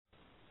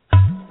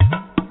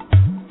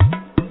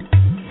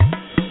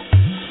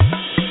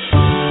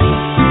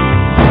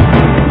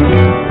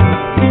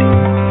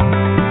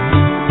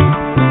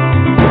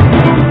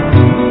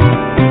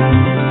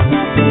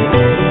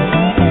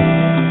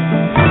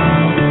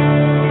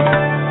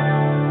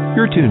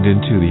You're tuned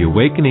into the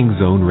Awakening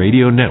Zone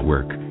Radio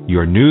Network,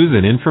 your news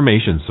and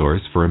information source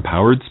for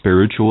empowered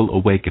spiritual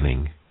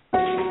awakening.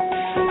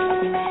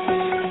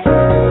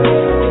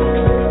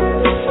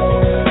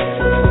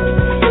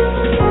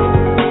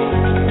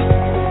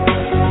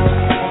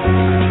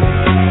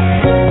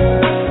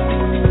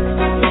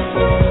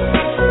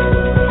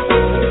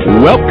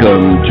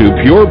 Welcome to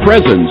Pure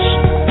Presence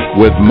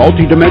with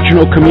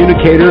multidimensional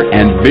communicator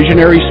and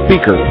visionary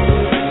speaker,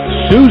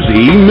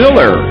 Susie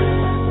Miller.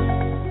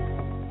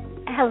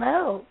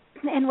 Hello,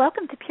 and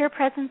welcome to Pure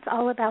Presence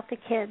All About the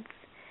Kids.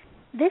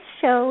 This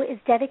show is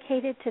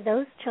dedicated to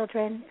those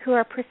children who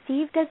are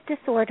perceived as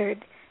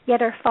disordered,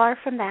 yet are far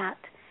from that,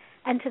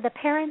 and to the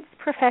parents,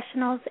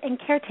 professionals, and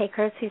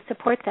caretakers who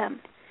support them.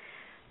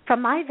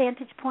 From my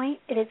vantage point,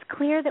 it is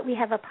clear that we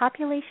have a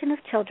population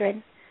of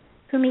children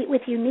who meet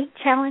with unique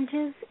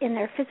challenges in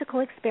their physical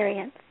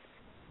experience,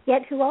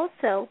 yet who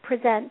also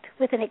present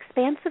with an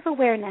expansive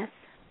awareness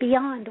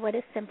beyond what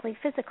is simply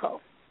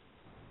physical.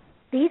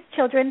 These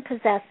children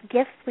possess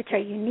gifts which are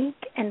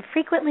unique and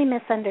frequently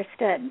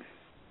misunderstood.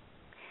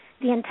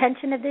 The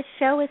intention of this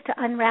show is to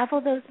unravel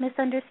those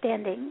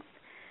misunderstandings,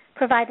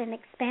 provide an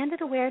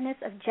expanded awareness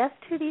of just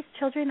who these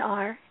children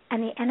are,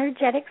 and the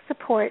energetic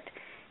support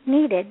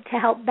needed to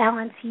help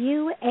balance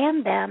you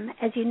and them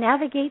as you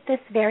navigate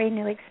this very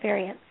new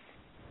experience.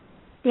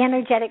 The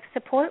energetic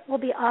support will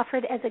be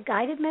offered as a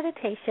guided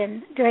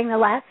meditation during the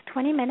last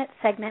 20-minute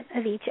segment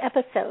of each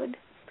episode.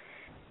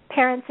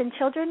 Parents and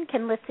children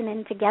can listen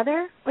in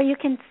together, or you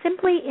can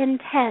simply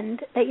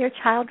intend that your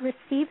child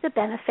receive the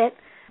benefit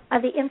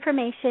of the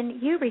information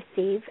you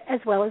receive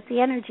as well as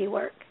the energy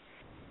work.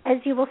 As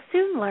you will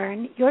soon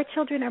learn, your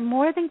children are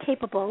more than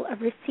capable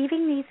of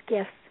receiving these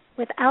gifts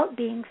without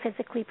being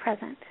physically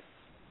present.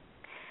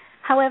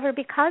 However,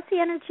 because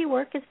the energy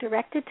work is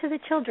directed to the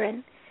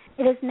children,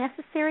 it is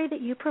necessary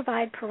that you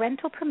provide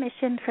parental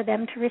permission for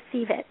them to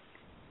receive it.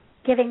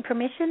 Giving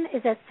permission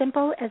is as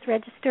simple as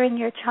registering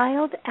your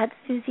child at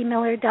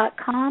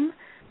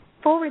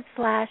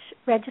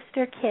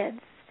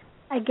SusieMiller.com/registerkids.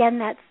 Again,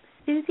 that's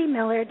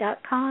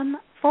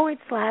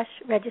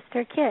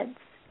SusieMiller.com/registerkids.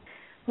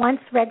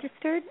 Once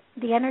registered,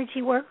 the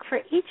energy work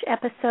for each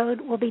episode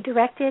will be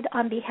directed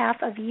on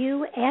behalf of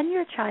you and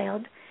your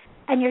child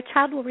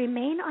will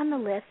remain on the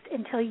list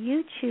until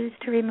you choose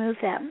to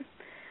remove them.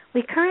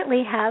 We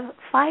currently have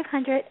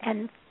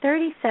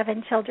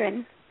 537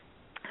 children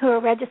who are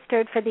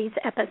registered for these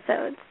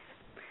episodes.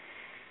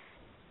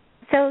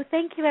 So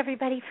thank you,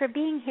 everybody, for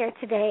being here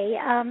today.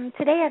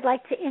 Today I'd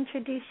like to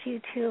introduce you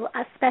to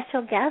a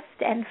special guest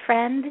and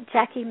friend,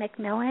 Jackie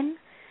McMillian.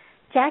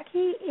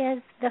 Jackie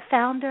is the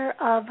founder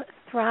of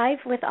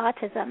Thrive with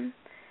Autism.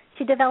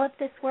 She developed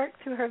this work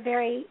through her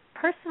very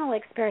personal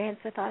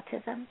experience with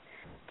autism.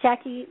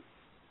 Jackie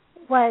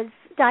was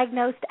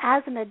diagnosed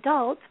as an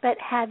adult, but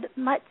had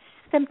much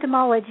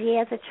symptomology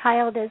as a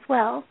child as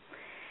well.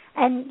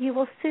 And you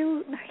will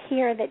soon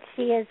hear that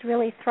she is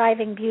really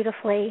thriving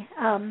beautifully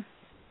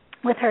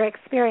with her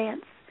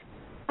experience.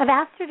 I've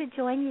asked her to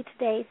join you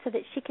today so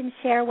that she can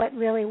share what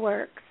really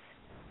works.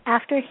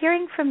 After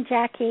hearing from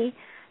Jackie,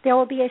 there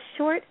will be a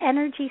short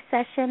energy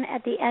session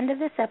at the end of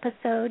this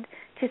episode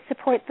to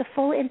support the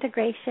full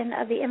integration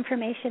of the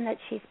information that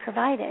she's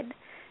provided.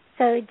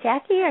 So,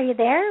 Jackie, are you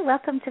there?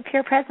 Welcome to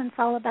Pure Presence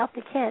All About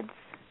the Kids.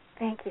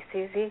 Thank you,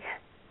 Susie.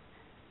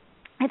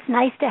 It's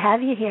nice to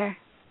have you here.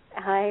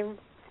 I'm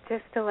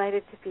just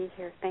delighted to be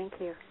here. Thank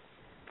you.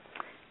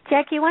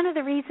 Jackie, one of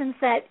the reasons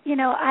that, you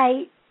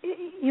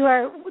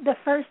are the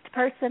first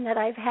person that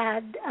I've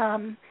had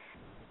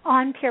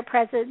on Pure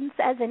Presence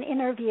as an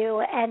interview,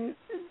 and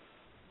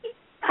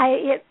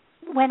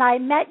when I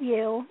met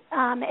you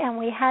and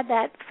we had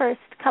that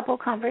first couple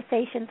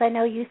conversations, I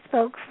know you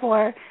spoke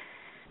for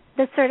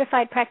the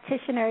certified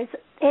practitioners,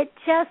 it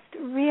just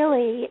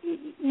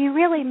you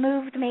really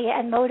moved me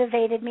and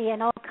motivated me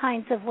in all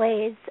kinds of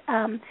ways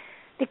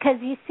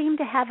because you seem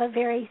to have a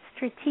very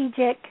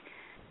strategic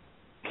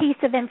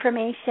piece of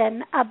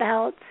information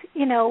about,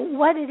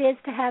 what it is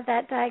to have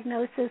that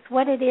diagnosis,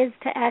 what it is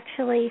to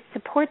actually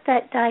support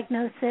that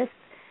diagnosis,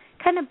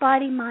 kind of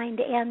body, mind,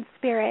 and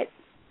spirit.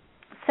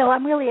 So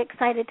I'm really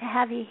excited to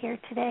have you here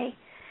today.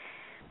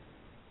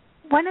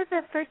 One of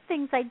the first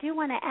things I do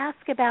want to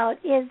ask about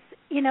is,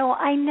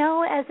 I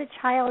know as a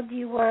child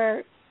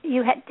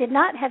did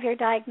not have your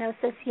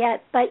diagnosis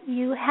yet, but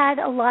you had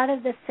a lot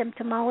of the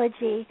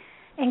symptomology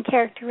and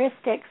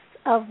characteristics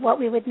of what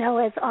we would know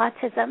as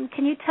autism.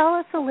 Can you tell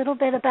us a little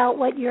bit about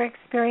what your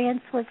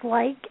experience was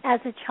like as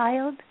a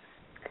child?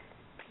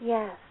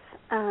 Yes.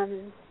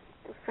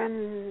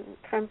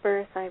 From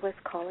birth, I was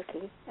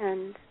colicky,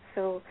 and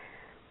so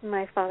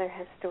my father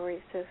has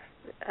stories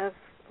of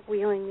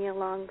wheeling me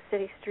along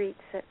city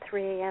streets at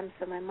 3 a.m.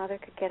 so my mother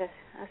could get a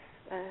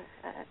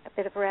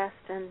bit of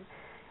rest and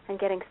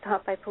getting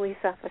stopped by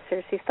police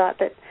officers who thought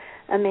that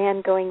a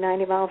man going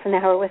 90 miles an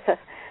hour with a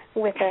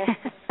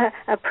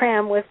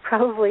pram was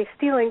probably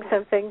stealing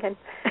something, and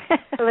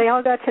so they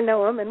all got to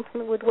know him and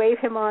would wave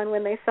him on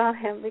when they saw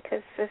him,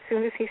 because as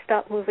soon as he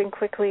stopped moving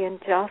quickly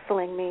and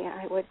jostling me,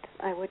 I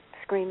would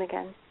scream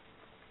again.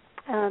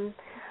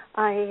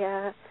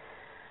 I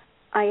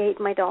ate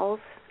my dolls.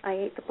 I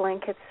ate the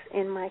blankets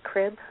in my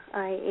crib.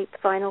 I ate the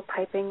vinyl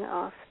piping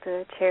off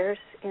the chairs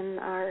in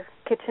our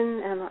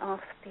kitchen and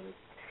off the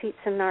seats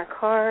in our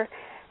car.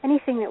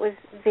 Anything that was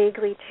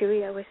vaguely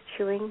chewy, I was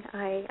chewing.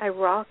 I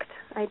rocked.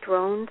 I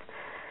droned.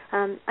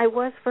 I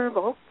was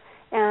verbal,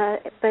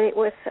 but it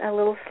was a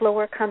little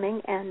slower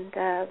coming, and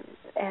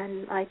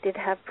I did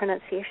have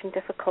pronunciation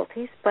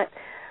difficulties. But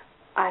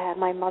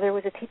my mother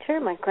was a teacher.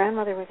 My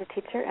grandmother was a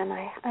teacher, and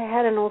I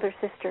had an older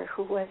sister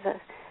who was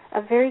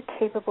a very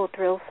capable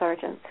drill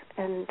sergeant,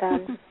 and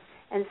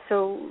and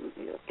so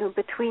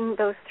between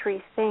those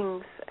three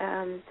things,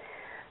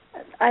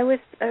 I was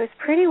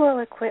pretty well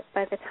equipped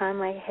by the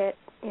time I hit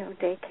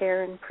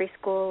daycare and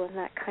preschool and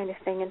that kind of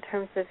thing in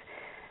terms of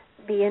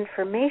the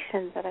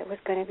information that I was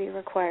going to be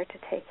required to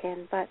take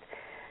in, but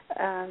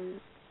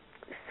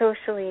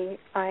socially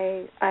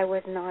I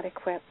was not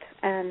equipped,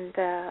 and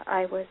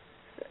I was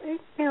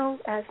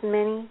as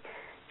many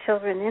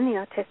children in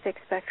the autistic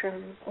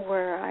spectrum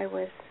were, I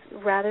was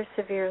rather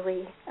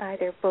severely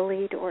either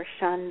bullied or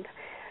shunned,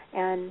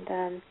 and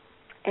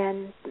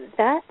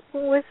that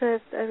was a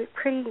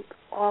pretty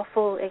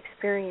awful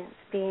experience,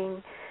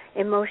 being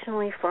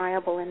emotionally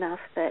friable enough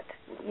that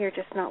you're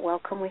just not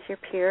welcome with your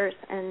peers,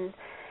 and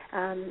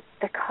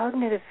the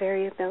cognitive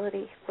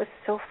variability was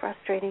so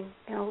frustrating.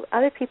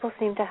 Other people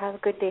seem to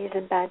have good days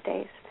and bad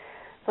days,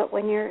 but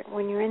when you're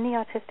in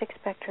the autistic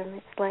spectrum,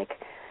 it's like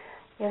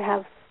you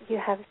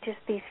have just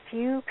these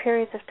few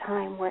periods of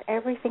time where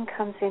everything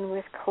comes in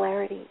with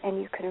clarity, and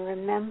you can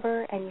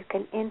remember and you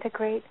can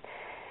integrate,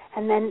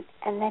 and then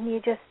you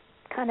just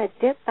kind of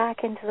dip back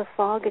into the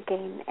fog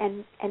again,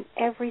 and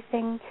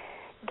everything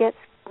gets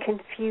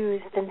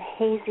confused and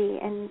hazy,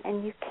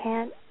 and you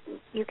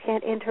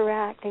can't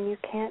interact, and you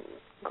can't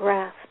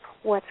grasp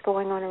what's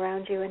going on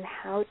around you and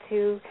how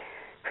to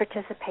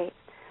participate.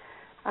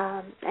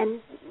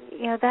 And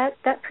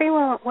that pretty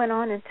well went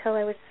on until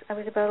I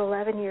was about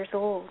 11 years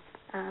old.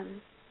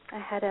 I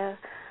had a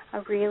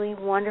really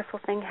wonderful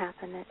thing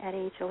happen at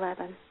age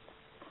 11.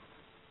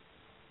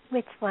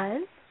 Which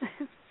was?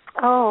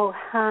 Well,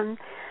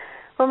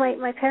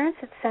 my parents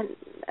had sent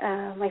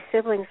my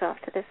siblings off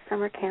to this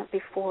summer camp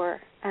before,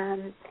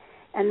 and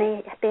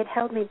they had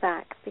held me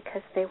back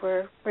because they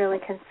were really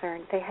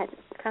concerned. They had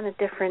kind of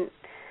different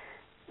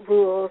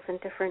rules and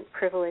different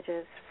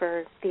privileges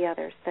for the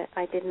others that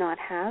I did not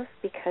have,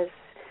 because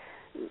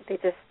they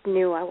just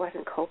knew I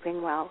wasn't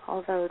coping well.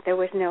 Although there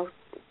was no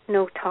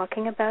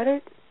talking about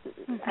it,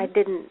 mm-hmm.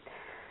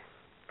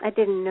 I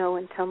didn't know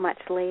until much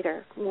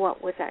later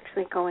what was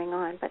actually going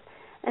on. But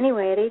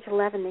anyway, at age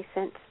 11, they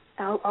sent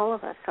all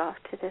of us off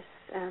to this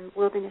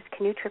wilderness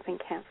canoe tripping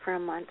camp for a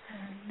month.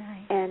 Oh,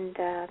 nice. And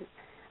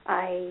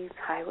I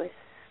was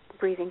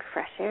breathing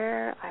fresh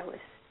air. I was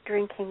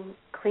drinking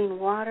clean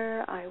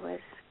water. I was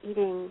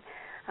eating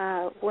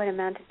what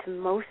amounted to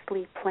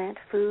mostly plant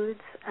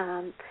foods.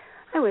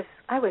 I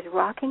was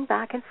rocking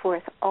back and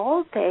forth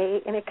all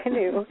day in a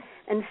canoe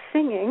and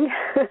singing,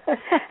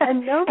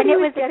 and nobody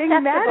and was getting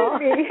mad at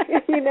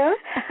me,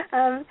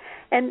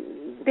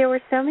 and there were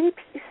so many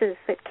pieces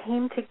that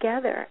came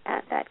together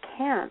at that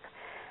camp,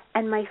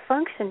 and my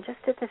function just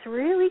did this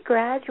really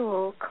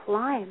gradual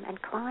climb,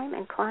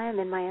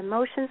 and my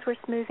emotions were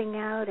smoothing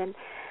out,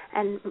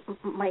 and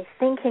my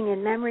thinking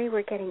and memory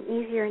were getting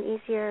easier and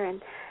easier,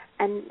 and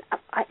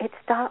it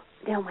stopped.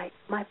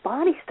 My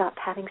body stopped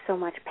having so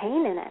much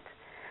pain in it.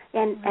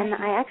 And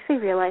I actually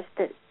realized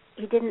that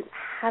it didn't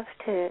have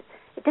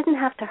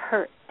to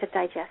hurt to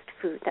digest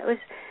food. That was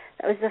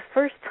the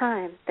first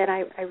time that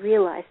I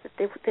realized that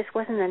this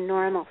wasn't a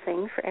normal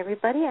thing for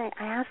everybody. I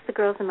asked the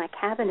girls in my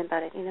cabin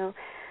about it.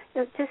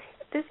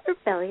 Does your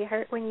belly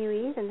hurt when you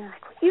eat? And they're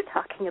like, what are you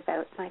talking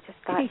about? And I just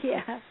thought,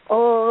 yeah.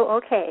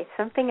 Oh, okay,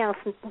 something else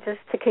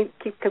just to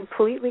keep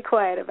completely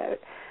quiet about.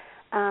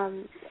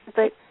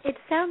 But it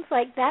sounds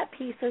like that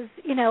piece is,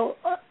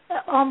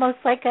 almost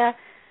like a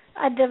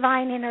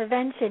divine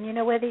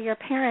intervention, whether your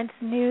parents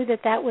knew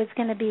that was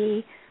going to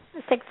be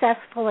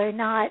successful or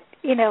not,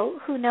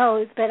 who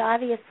knows, but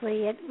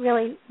obviously it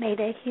really made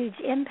a huge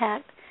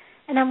impact.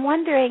 And I'm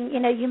wondering,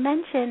 you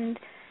mentioned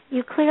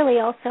you clearly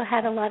also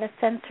had a lot of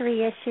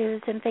sensory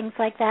issues and things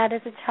like that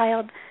as a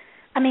child.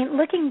 I mean,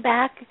 looking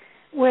back,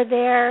 were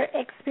there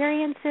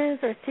experiences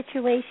or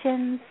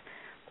situations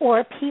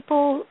or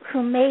people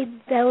who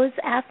made those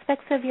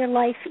aspects of your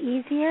life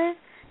easier?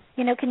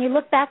 Can you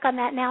look back on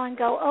that now and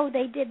go, oh,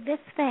 they did this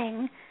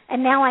thing,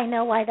 and now I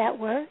know why that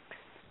works?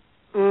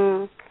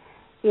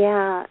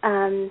 Yeah.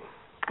 I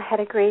had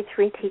a grade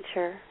 3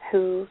 teacher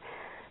who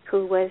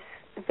was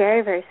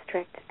very, very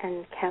strict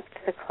and kept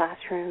the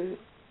classroom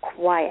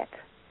quiet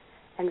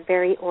and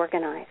very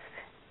organized.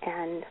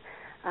 And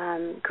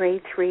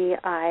grade 3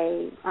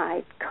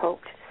 I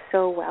coped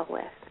so well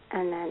with.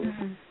 And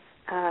then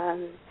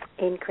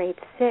in grade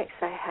 6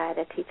 I had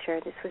a teacher,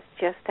 this was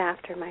just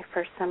after my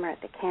first summer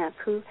at the camp,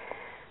 who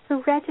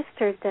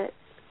registered that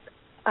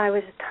I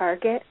was a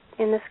target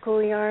in the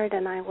schoolyard,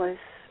 and I was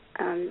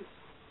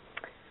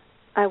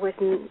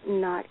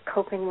not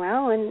coping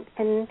well,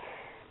 and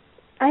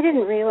I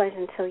didn't realize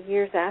until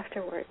years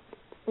afterward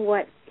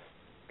what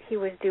he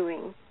was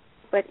doing.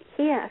 But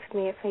he asked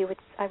me if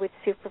I would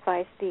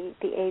supervise the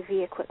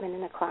AV equipment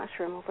in the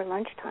classroom over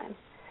lunchtime.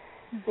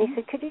 And he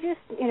said, could you just,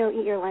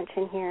 eat your lunch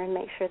in here and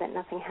make sure that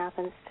nothing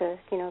happens to,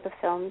 the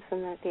films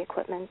and the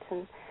equipment,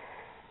 and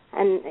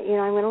I'm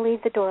going to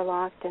leave the door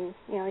locked, and,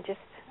 I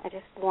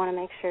just want to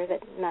make sure that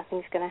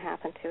nothing's going to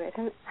happen to it.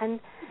 And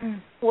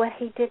what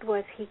he did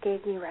was he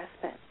gave me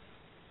respite.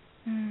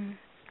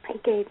 He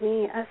gave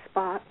me a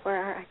spot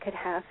where I could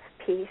have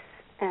peace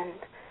and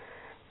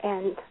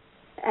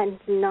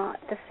not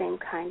the same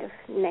kind of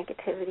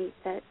negativity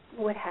that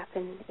would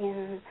happen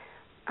in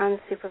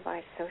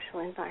unsupervised social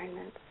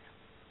environments.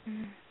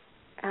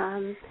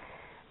 And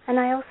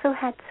I also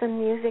had some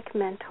music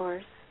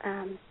mentors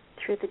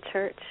through the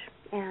church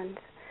and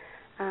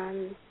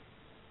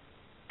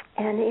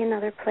in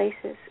other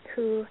places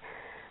who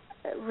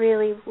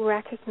really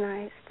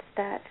recognized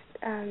that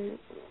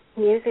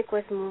music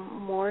was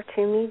more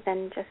to me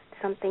than just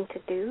something to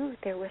do.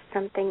 There was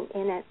something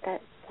in it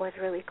that was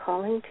really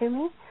calling to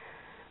me.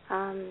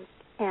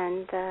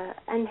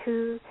 And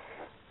who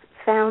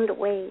found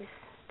ways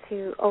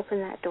to open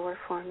that door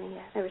for me.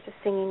 There was a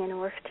singing and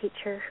orff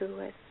teacher who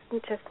was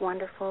just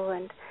wonderful,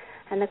 and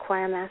the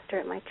choir master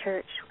at my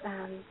church,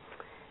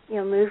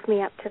 moved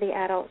me up to the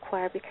adult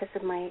choir because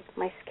of my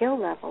skill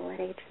level at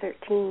age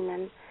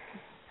 13,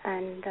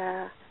 and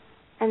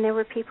there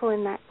were people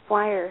in that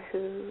choir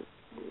who,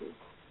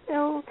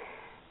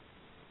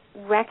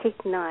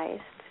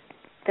 recognized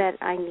that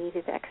I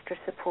needed extra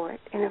support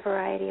in a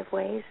variety of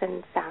ways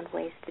and found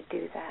ways to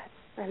do that.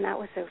 And that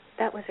was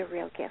a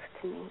real gift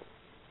to me.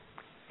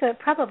 So it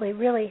probably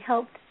really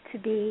helped to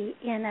be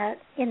in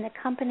the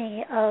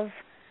company of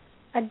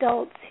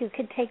adults who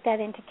could take that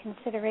into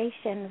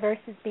consideration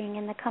versus being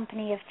in the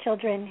company of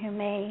children who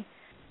may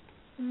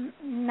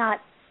not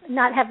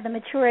have the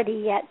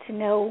maturity yet to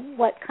know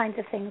what kinds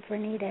of things were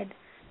needed.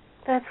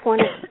 That's one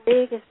of the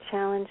biggest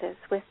challenges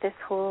with this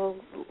whole,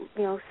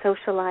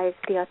 socialize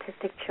the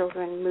autistic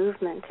children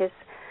movement is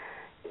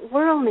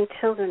we're only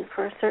children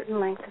for a certain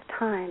length of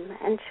time,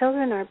 and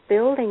children are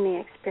building the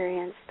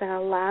experience that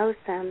allows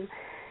them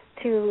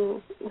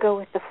to go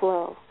with the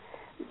flow.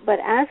 But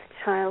as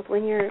a child,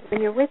 when you're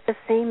with the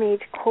same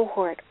age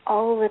cohort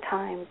all the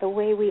time, the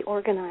way we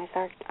organize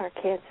our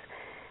kids,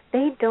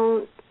 they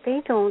don't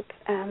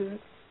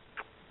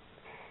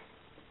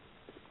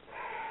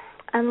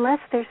unless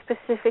they're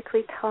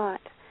specifically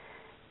taught,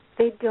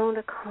 they don't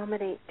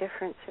accommodate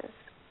differences.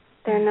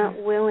 They're not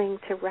willing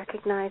to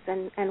recognize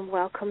and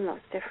welcome those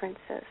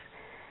differences.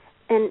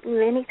 And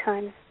many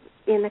times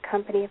in the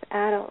company of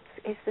adults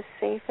is the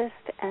safest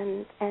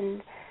and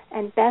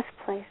best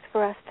place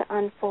for us to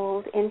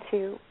unfold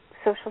into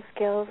social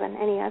skills and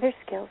any other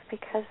skills,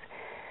 because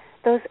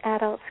those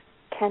adults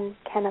can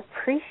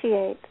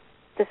appreciate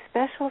the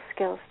special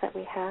skills that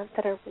we have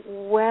that are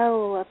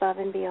well above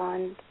and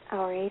beyond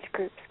our age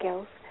group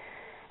skills,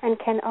 and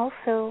can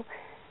also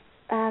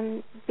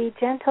be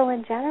gentle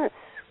and generous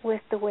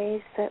with the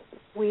ways that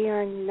we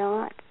are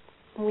not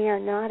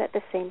at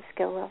the same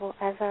skill level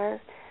as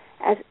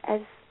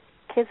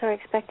kids are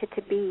expected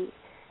to be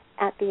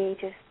at the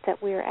ages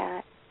that we're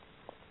at.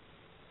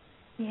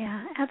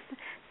 Yeah, absolutely.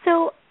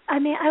 So,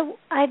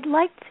 I'd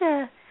like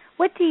to.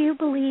 What do you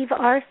believe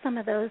are some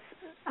of those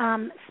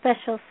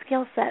special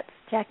skill sets,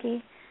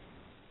 Jackie?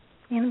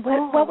 And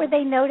what were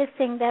they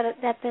noticing that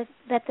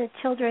the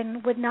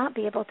children would not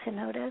be able to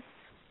notice?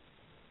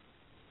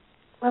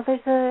 Well,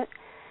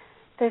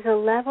 there's a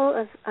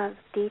level of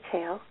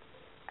detail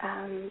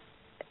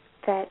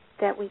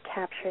that we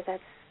capture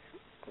that's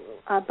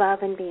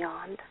above and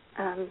beyond.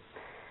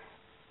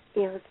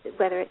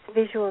 Whether it's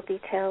visual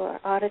detail or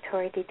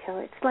auditory detail,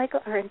 it's like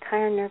our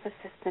entire nervous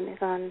system is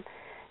on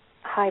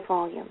high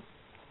volume.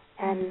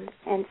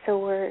 And so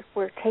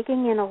we're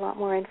taking in a lot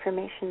more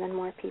information than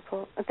other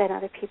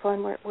people,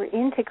 and we're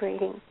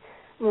integrating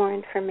more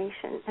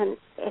information, and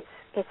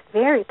it's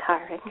very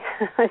tiring.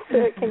 So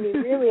it can be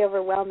really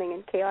overwhelming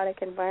in chaotic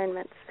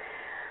environments.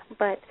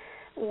 But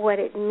what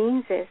it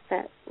means is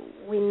that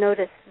we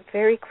notice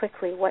very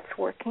quickly what's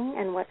working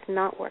and what's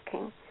not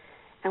working,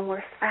 and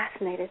we're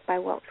fascinated by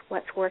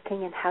what's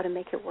working and how to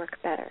make it work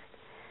better.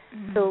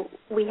 So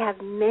we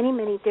have many,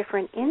 many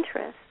different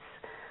interests,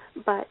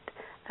 but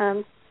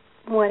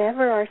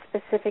whatever our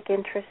specific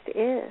interest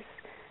is,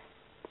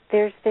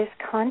 there's this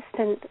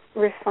constant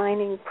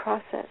refining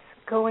process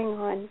going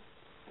on,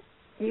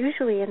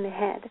 usually in the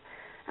head,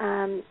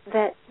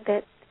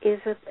 that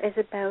is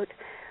about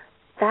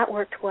that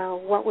worked well,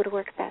 what would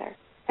work better,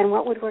 and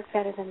what would work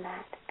better than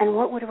that, and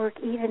what would work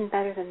even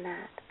better than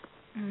that.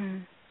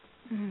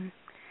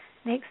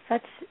 Makes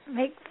such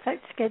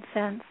good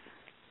sense.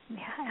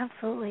 Yeah,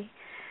 absolutely.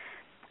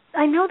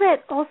 I know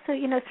that also,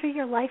 through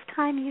your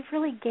lifetime, you've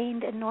really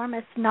gained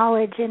enormous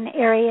knowledge in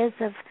areas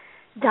of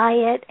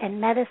diet and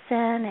medicine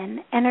and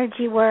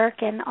energy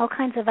work and all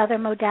kinds of other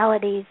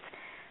modalities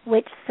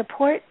which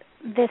support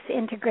this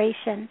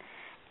integration.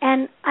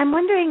 And I'm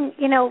wondering,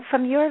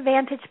 from your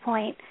vantage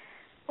point,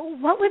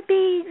 what would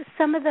be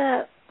some of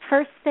the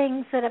first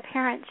things that a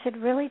parent should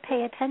really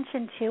pay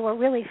attention to or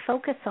really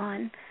focus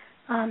on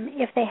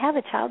if they have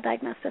a child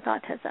diagnosed with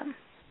autism?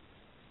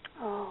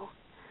 Oh,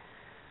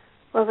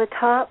 well, the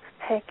top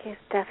pick is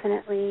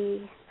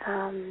definitely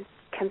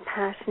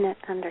compassionate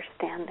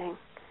understanding,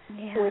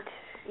 which,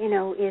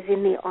 is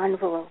in the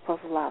envelope of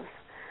love.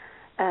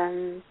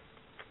 And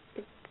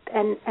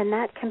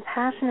that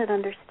compassionate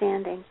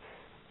understanding,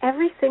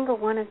 every single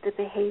one of the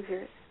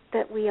behaviors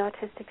that we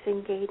autistics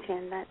engage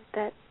in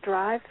that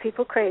drive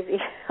people crazy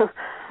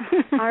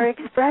are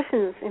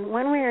expressions in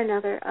one way or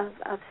another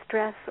of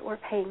stress or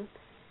pain,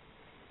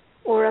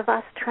 or of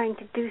us trying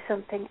to do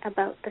something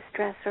about the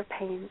stress or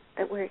pain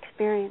that we're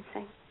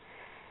experiencing.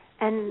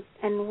 And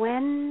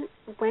when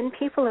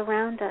people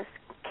around us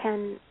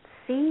can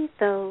see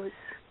those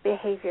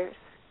behaviors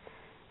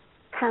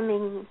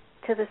coming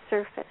to the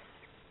surface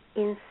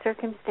in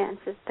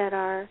circumstances that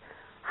are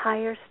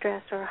higher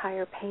stress or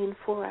higher pain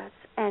for us,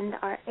 and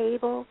are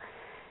able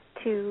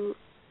to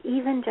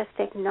even just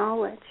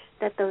acknowledge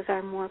that those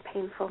are more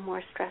painful,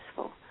 more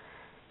stressful,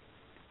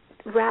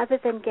 rather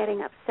than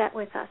getting upset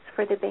with us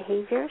for the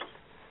behaviors,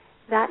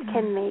 that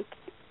can make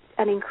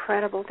an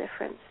incredible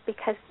difference,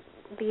 because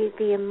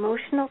the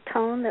emotional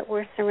tone that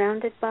we're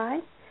surrounded by,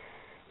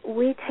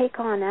 we take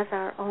on as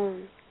our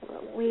own.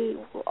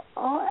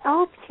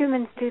 All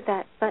humans do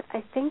that, but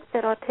I think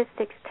that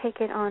autistics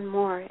take it on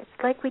more. It's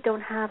like we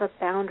don't have a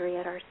boundary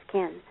at our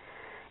skin.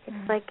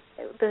 It's like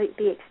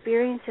the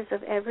experiences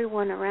of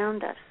everyone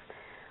around us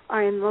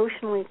are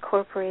emotionally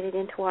incorporated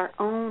into our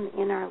own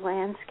inner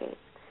landscape.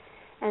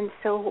 And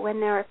so when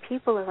there are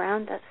people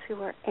around us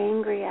who are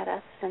angry at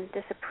us and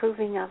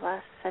disapproving of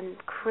us and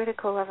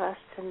critical of us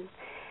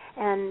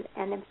and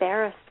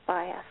embarrassed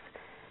by us,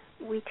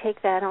 we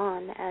take that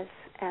on as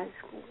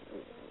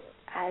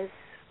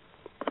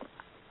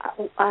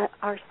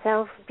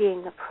ourselves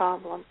being the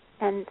problem.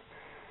 And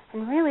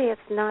really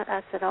it's not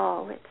us at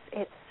all.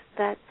 It's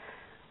that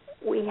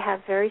we have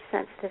very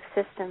sensitive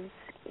systems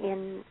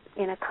in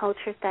a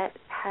culture that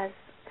has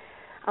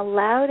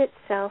allowed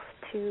itself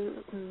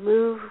to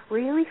move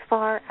really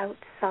far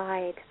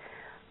outside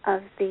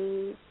of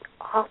the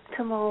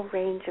optimal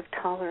range of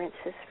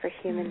tolerances for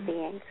human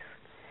beings.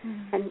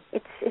 And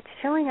it's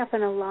showing up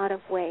in a lot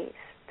of ways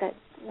that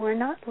we're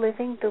not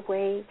living the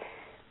way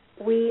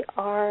we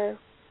are.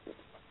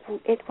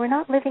 We're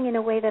not living in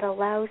a way that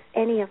allows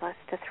any of us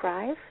to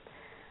thrive.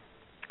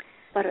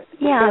 But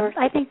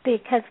I think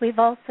because we've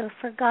also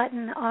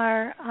forgotten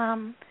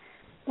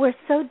we're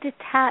so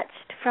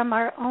detached from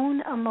our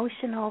own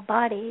emotional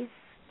bodies.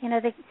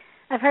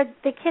 I've heard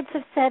the kids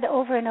have said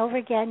over and over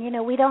again,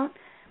 we don't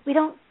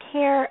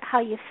care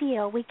how you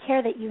feel. We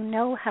care that you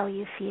know how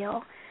you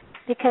feel,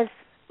 because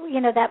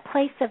that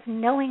place of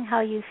knowing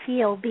how you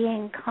feel,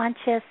 being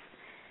conscious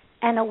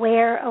and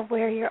aware of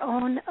where your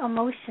own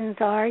emotions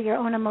are, your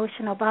own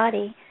emotional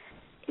body,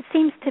 it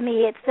seems to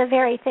me it's the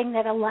very thing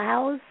that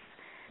allows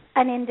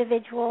an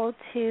individual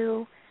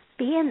to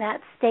be in that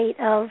state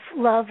of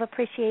love,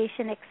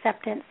 appreciation,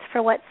 acceptance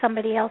for what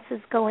somebody else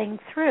is going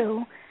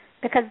through,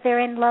 because they're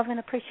in love and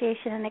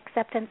appreciation and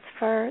acceptance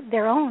for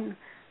their own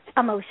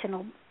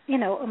emotional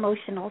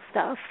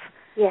stuff.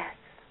 Yes,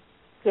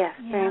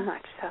 very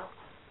much so.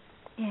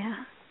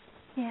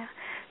 Yeah.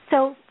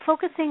 So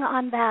focusing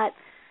on that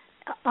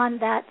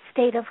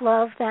state of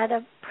love, that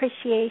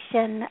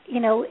appreciation,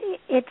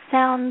 it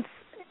sounds,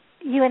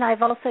 you and I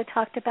have also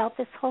talked about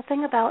this whole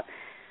thing about,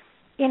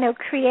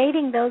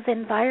 creating those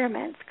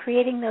environments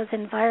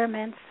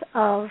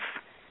of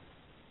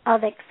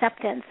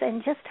acceptance,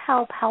 and just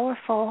how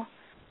powerful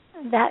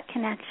that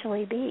can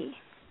actually be.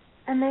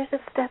 And there's a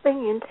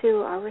stepping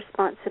into our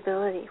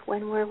responsibility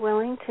when we're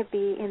willing to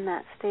be in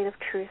that state of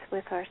truth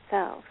with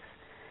ourselves.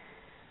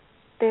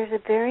 There's a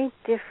very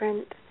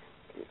different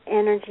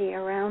energy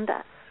around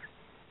us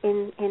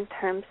in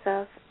terms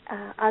of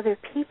other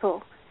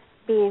people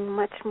being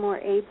much more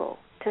able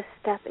to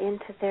step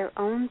into their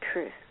own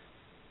truth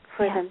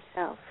for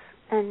themselves.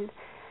 And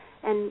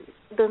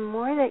the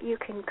more that you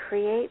can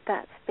create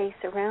that space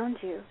around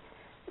you,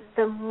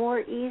 the more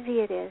easy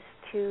it is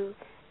to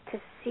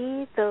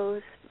see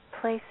those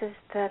places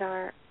that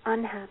are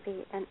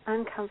unhappy and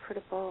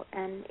uncomfortable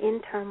and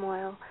in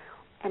turmoil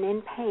and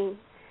in pain,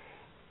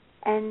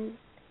 and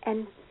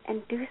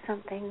do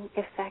something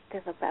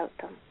effective about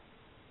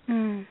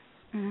them.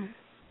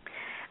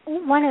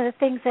 One of the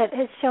things that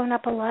has shown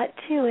up a lot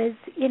too is,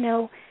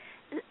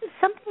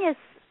 something as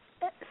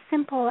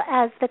simple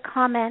as the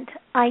comment,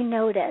 "I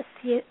notice."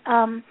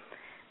 A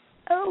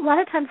lot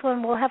of times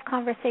when we'll have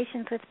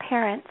conversations with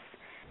parents,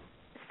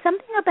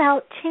 something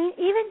about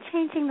even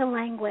changing the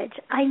language.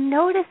 "I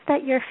notice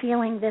that you're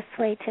feeling this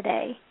way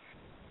today.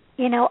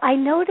 I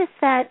notice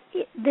that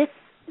this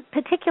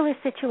particular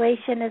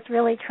situation is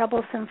really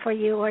troublesome for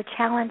you or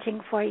challenging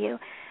for you."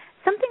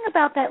 Something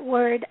about that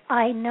word,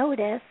 "I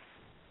notice,"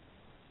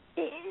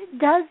 it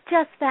does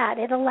just that.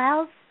 It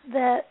allows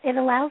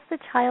the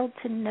child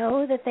to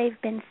know that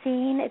they've been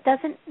seen. It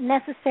doesn't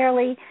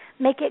necessarily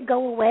make it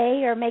go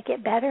away or make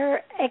it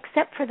better,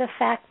 except for the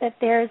fact that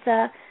there's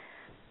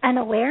an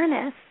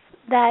awareness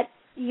that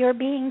you're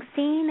being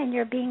seen and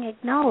you're being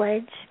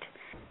acknowledged.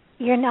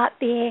 You're not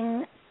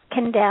being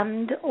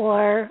condemned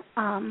or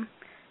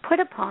put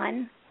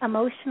upon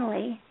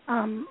emotionally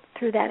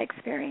through that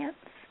experience.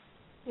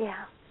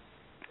 Yeah,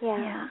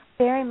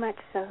 very much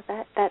so.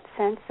 That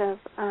sense of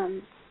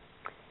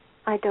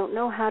I don't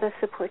know how to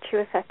support you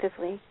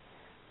effectively,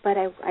 but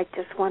I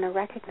just want to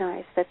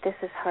recognize that this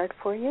is hard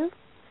for you,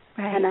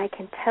 right. And I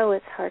can tell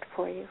it's hard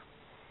for you.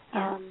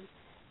 Yeah.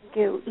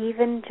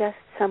 Even just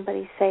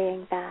somebody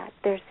saying that,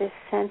 there's this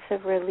sense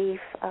of relief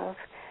of,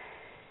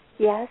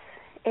 yes,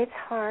 it's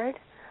hard,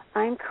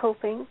 I'm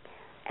coping,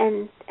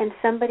 and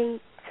somebody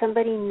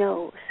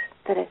knows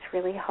that it's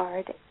really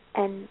hard,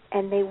 and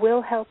they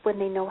will help when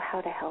they know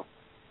how to help.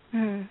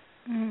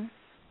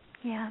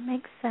 Yeah, it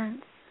makes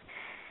sense.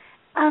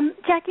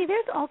 Jackie,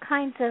 there's all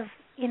kinds of,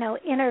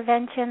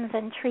 interventions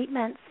and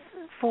treatments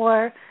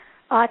for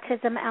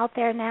autism out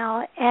there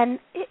now, and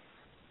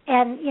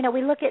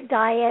we look at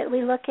diet,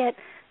 we look at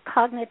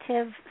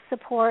cognitive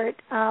support,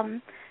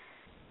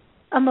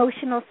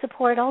 emotional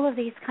support, all of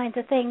these kinds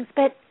of things.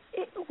 But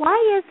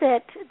why is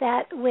it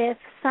that with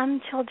some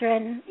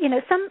children,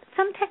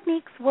 some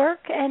techniques work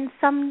and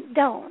some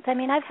don't? I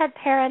mean, I've had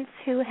parents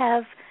who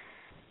have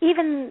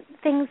even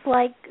things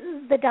like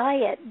the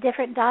diet,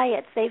 different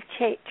diets. They've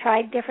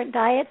tried different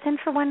diets, and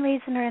for one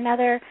reason or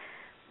another,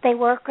 they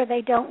work or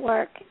they don't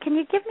work. Can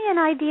you give me an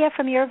idea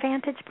from your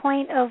vantage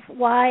point of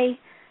why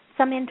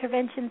some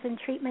interventions and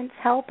treatments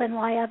help and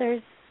why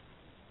others,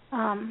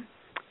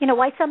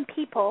 why some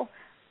people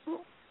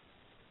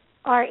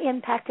are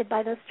impacted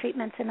by those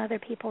treatments and other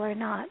people are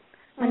not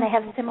when they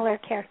have similar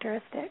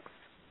characteristics?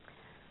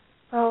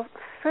 Well,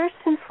 first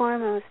and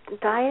foremost,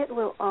 diet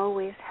will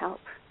always help.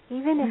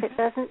 Even if it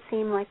doesn't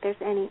seem like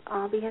there's any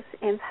obvious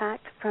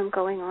impact from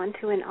going on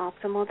to an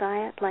optimal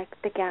diet, like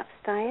the GAPS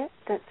diet,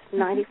 that's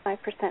 95%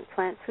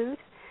 plant food,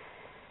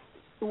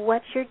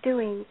 what you're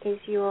doing is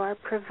you are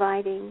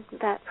providing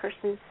that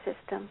person's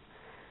system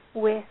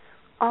with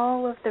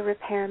all of the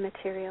repair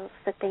materials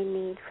that they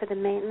need for the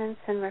maintenance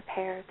and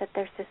repair that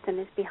their system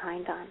is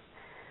behind on.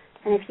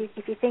 And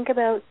if you think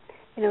about,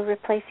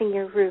 replacing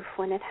your roof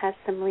when it has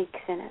some leaks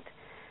in it,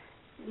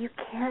 you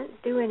can't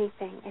do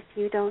anything if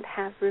you don't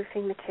have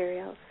roofing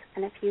materials,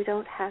 and if you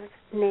don't have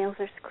nails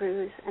or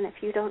screws, and if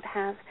you don't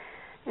have,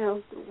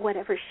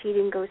 whatever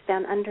sheeting goes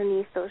down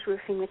underneath those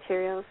roofing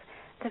materials.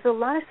 There's a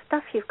lot of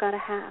stuff you've got to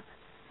have.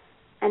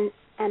 And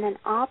an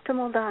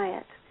optimal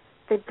diet,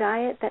 the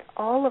diet that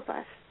all of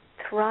us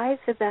thrive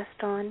the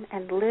best on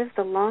and live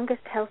the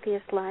longest,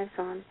 healthiest lives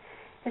on,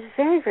 is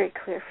very, very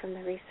clear from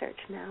the research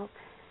now.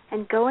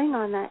 And going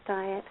on that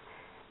diet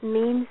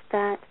means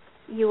that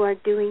you are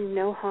doing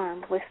no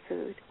harm with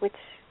food, which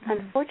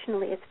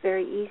unfortunately it's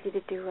very easy to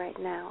do right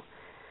now.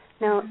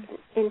 Now,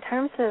 in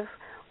terms of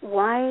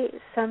why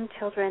some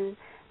children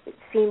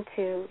seem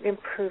to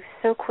improve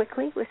so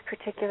quickly with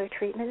particular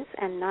treatments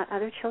and not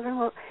other children,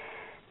 well,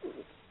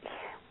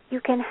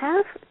 you can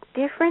have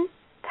different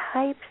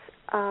types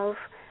of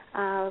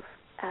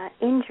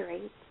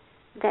injury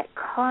that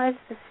cause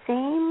the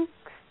same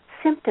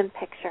symptom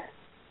picture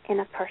in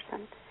a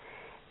person.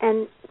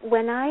 And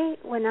when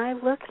I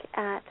look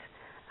at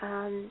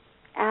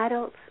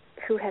adults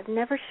who have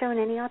never shown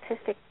any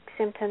autistic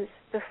symptoms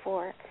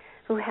before,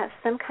 who have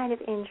some kind of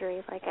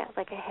injury, like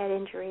a head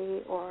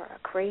injury or a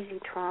crazy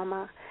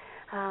trauma,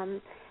 I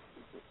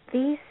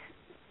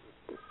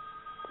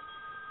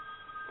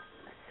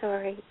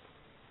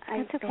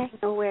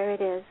don't know where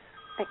it is.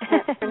 I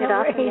can't turn it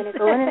off. I'm going to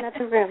go in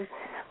another room.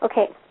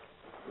 Okay.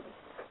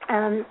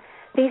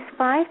 These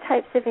 5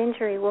 types of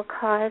injury will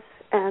cause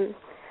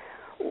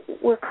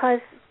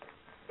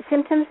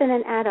symptoms in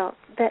an adult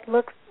that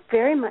look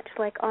very much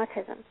like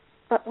autism,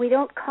 but we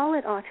don't call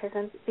it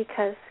autism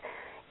because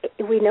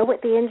we know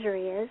what the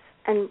injury is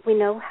and we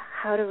know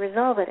how to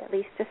resolve it, at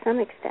least to some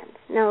extent.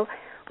 Now,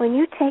 when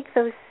you take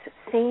those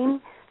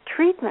same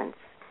treatments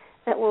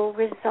that will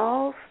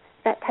resolve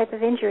that type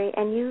of injury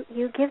and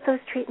you give those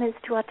treatments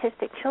to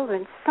autistic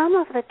children, some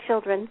of the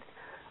children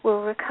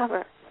will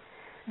recover.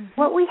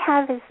 What we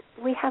have is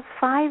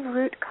 5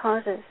 root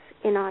causes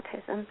in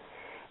autism,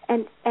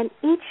 and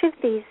each of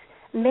these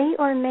may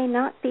or may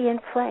not be in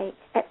play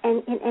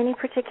in any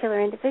particular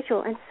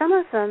individual, and some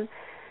of them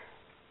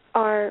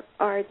are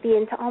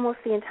almost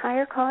the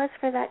entire cause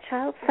for that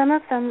child. Some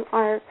of them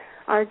are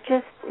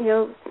just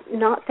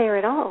not there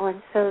at all,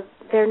 and so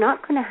they're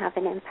not going to have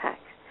an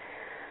impact.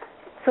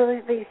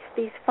 So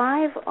these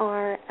 5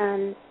 are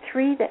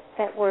 3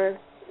 that were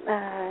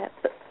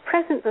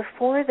present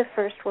before the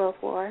First World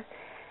War,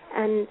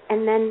 and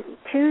then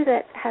 2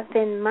 that have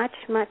been much,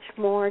 much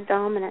more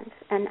dominant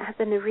and have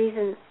been the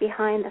reasons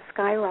behind the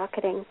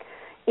skyrocketing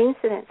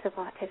incidence of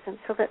autism.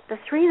 So that the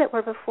 3 that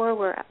were before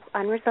were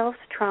unresolved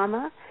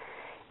trauma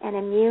and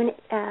immune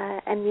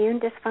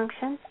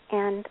dysfunction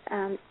and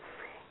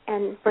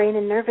brain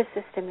and nervous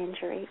system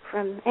injury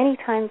from any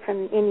time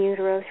from in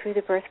utero through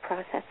the birth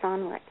process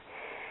onward.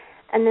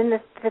 And then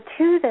the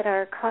 2 that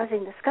are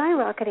causing the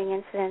skyrocketing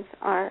incidence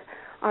are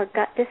are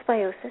gut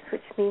dysbiosis,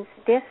 which means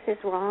dys is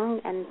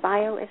wrong and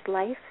bio is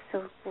life,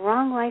 so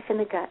wrong life in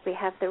the gut. We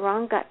have the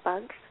wrong gut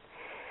bugs.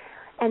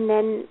 And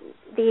then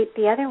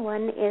the other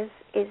one is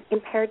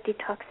impaired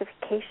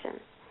detoxification.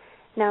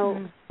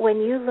 Now, when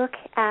you look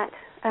at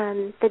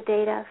the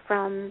data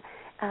from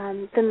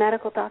the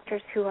medical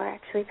doctors who are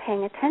actually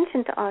paying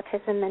attention to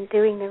autism and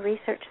doing the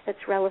research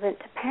that's relevant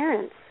to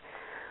parents,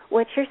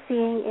 what you're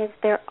seeing is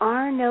there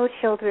are no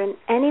children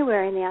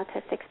anywhere in the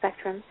autistic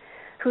spectrum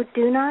who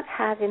do not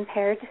have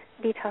impaired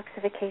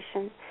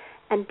detoxification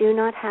and do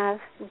not have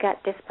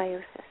gut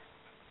dysbiosis.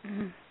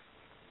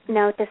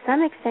 Now, to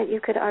some extent,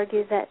 you could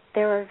argue that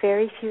there are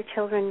very few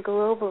children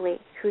globally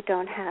who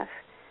don't have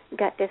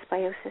gut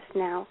dysbiosis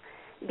now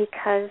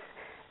because,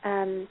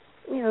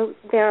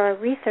 there are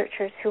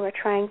researchers who are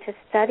trying to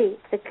study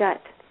the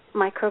gut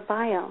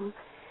microbiome,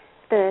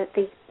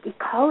 the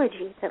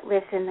ecology that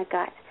lives in the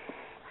gut,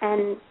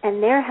 and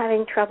they're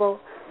having trouble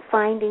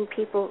finding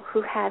people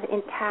who have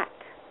intact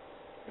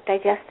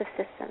digestive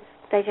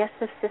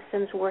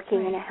systems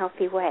working in a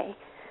healthy way.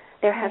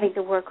 They're having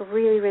to work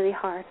really, really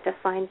hard to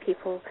find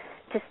people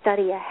to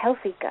study a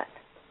healthy gut.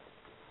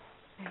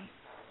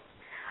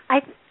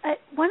 I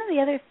one of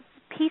the other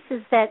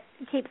pieces that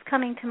keeps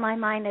coming to my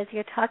mind as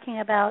you're talking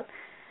about,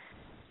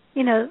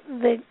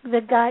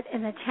 the gut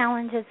and the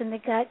challenges in the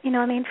gut.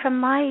 From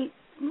my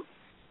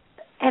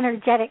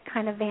energetic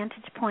kind of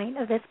vantage point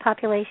of this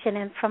population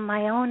and from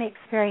my own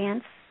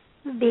experience,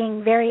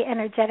 being very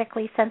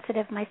energetically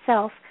sensitive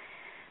myself,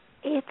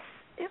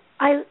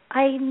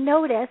 I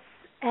notice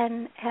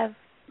and have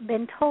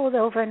been told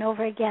over and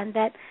over again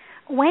that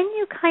when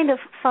you kind of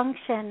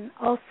function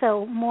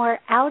also more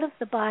out of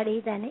the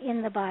body than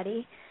in the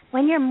body,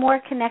 when you're more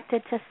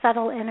connected to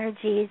subtle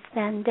energies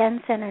than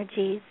dense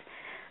energies,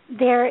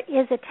 there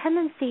is a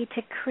tendency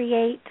to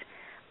create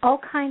all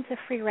kinds of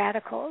free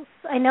radicals.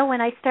 I know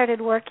when I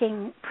started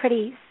working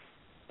pretty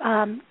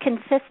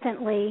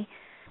consistently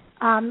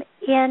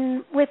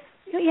with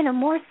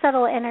more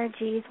subtle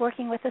energies,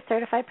 working with the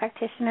certified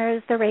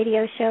practitioners, the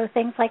radio show,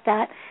 things like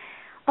that,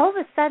 all of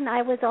a sudden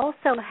I was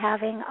also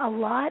having a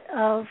lot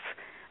of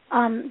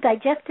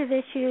digestive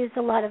issues,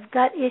 a lot of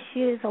gut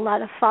issues, a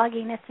lot of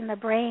fogginess in the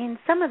brain,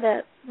 some of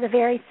the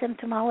very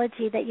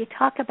symptomology that you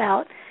talk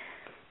about,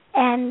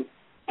 and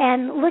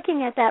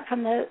looking at that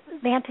from the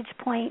vantage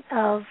point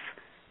of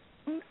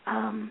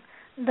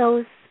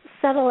those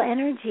subtle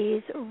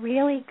energies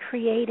really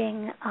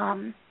creating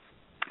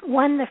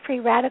one, the free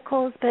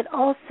radicals, but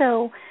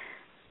also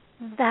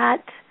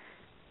that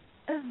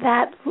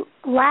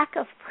lack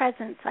of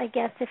presence, I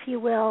guess, if you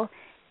will,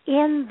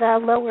 in the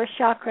lower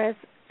chakras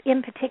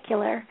in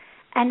particular,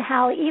 and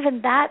how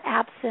even that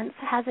absence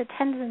has a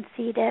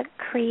tendency to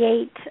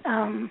create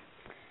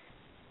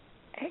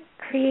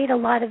a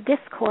lot of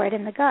discord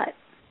in the gut.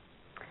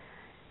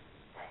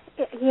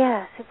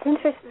 Yes, it's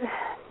interesting.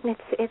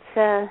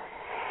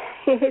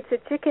 It's a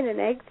chicken and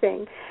egg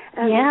thing.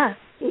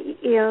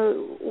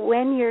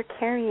 When you're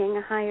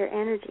carrying higher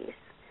energies,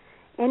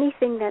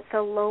 anything that's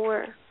a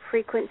lower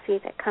frequency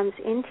that comes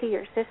into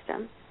your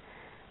system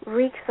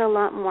wreaks a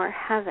lot more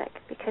havoc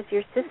because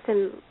your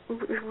system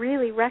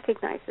really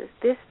recognizes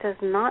this does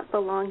not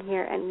belong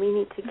here and we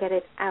need to get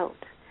it out.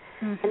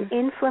 And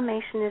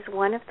inflammation is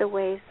one of the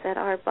ways that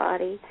our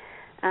body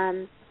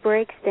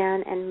breaks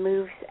down and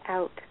moves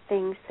out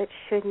things that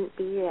shouldn't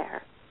be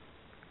there.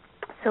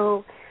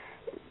 So,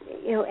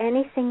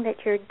 anything that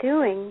you're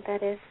doing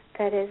that is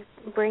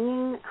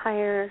bringing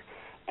higher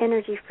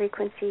energy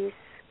frequencies,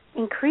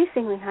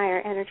 increasingly higher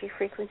energy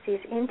frequencies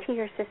into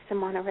your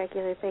system on a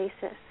regular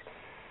basis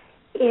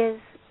is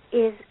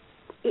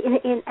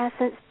in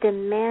essence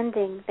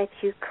demanding that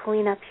you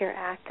clean up your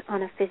act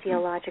on a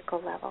physiological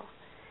level.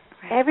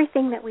 Right.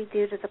 Everything that we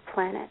do to the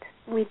planet,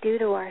 we do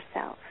to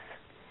ourselves.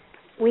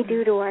 We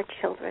do to our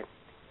children.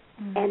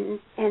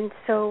 And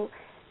so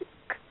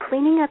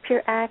cleaning up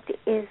your act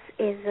is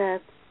a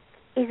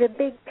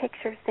big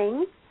picture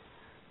thing,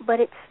 but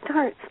it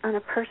starts on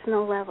a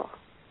personal level.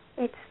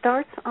 It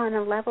starts on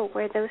a level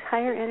where those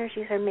higher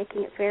energies are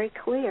making it very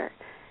clear.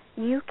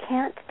 You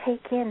can't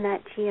take in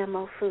that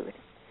GMO food.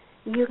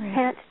 You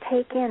can't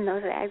take in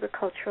those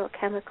agricultural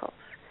chemicals.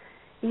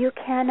 You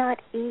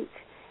cannot eat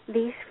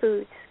these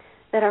foods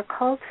that are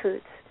called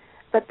foods,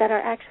 but that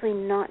are actually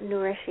not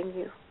nourishing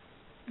you.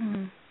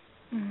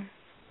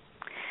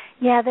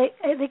 Yeah,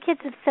 the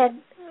kids have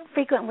said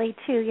frequently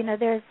too.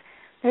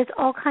 There's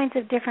all kinds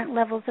of different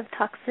levels of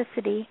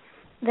toxicity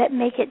that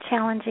make it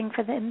challenging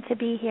for them to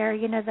be here.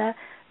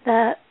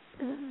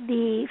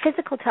 The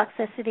physical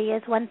toxicity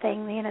is one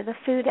thing. The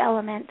food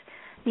element,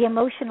 the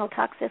emotional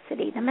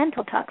toxicity, the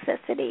mental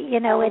toxicity.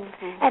 It's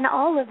and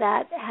all of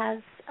that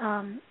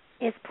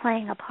is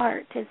playing a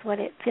part. Is what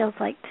it feels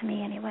like to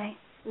me, anyway.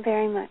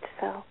 Very much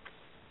so.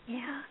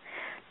 Yeah.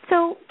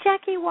 So,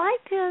 Jackie, why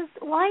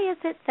is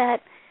it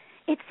that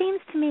it seems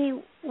to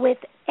me with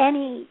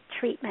any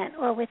treatment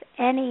or with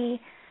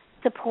any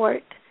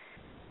support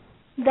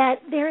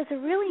that there is a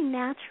really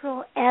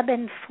natural ebb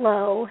and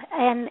flow,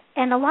 and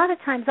a lot of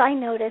times I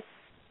notice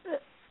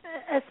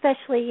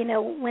especially,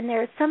 when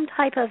there's some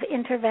type of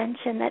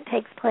intervention that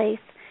takes place,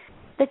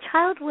 the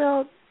child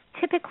will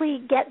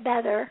typically get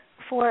better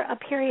for a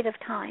period of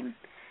time.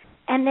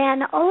 And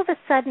then all of a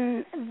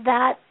sudden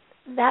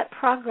that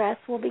progress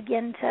will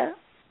begin to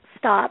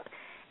stop.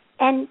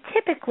 And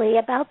typically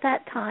about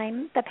that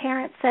time, the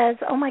parent says,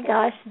 oh my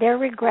gosh, they're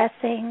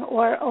regressing,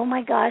 or oh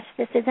my gosh,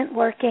 this isn't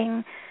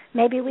working,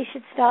 maybe we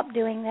should stop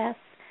doing this,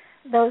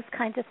 those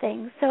kinds of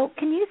things. So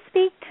can you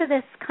speak to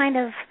this kind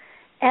of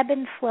ebb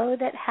and flow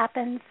that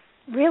happens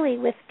really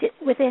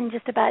within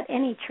just about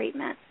any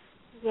treatment?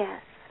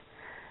 Yes.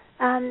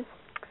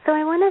 So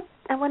I want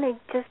to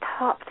just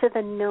hop to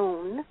the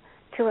known,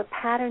 to a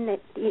pattern that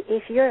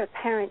if you're a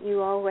parent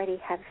you already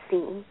have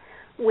seen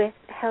with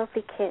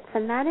healthy kids,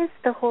 and that is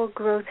the whole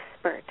growth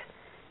spurt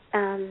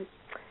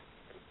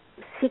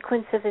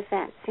sequence of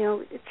events.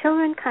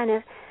 Children kind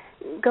of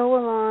go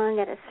along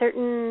at a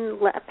certain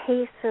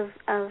pace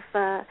of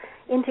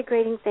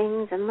integrating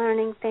things and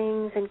learning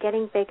things and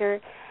getting bigger,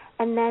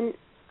 and then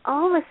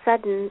all of a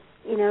sudden,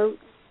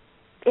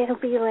 it'll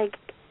be like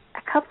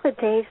a couple of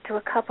days to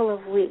a couple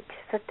of weeks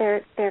that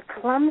they're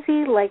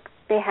clumsy, like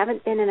they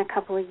haven't been in a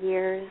couple of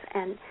years,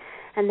 and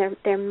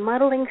they're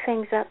muddling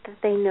things up that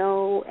they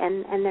know,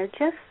 and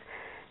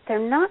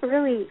they're not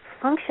really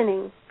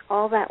functioning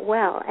all that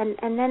well,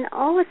 and then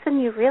all of a sudden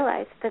you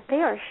realize that they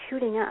are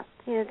shooting up.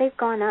 They've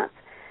gone up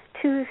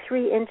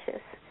 2-3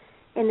 inches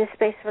in the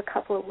space of a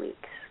couple of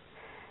weeks.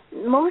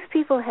 Most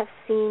people have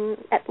seen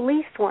at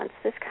least once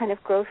this kind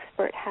of growth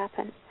spurt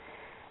happen.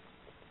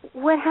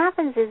 What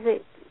happens is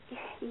that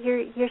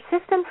your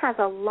system has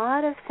a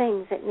lot of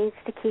things it needs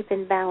to keep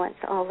in balance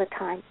all the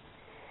time.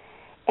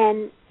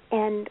 And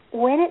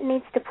when it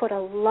needs to put a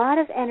lot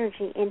of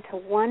energy into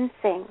one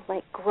thing,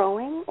 like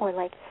growing or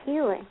like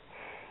healing,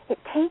 it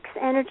takes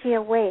energy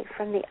away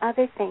from the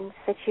other things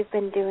that you've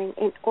been doing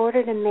in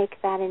order to make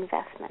that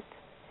investment.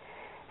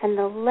 And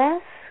the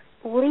less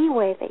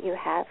leeway that you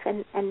have,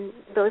 and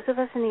those of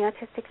us in the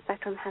autistic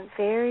spectrum have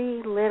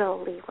very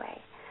little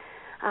leeway,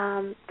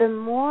 the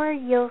more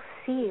you'll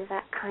see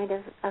that kind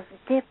of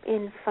dip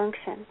in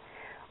function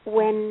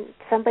when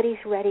somebody's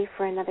ready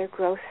for another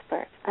growth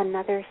spurt,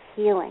 another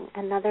healing,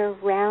 another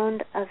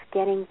round of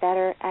getting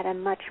better at a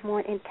much more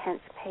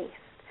intense pace.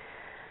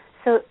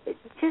 So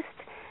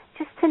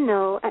just to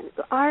know,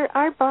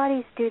 our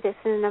bodies do this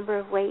in a number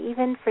of ways.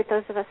 Even for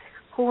those of us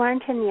who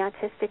aren't in the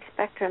autistic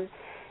spectrum,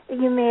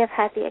 you may have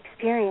had the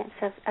experience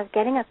of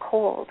getting a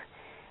cold.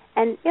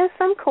 And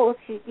some colds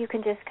you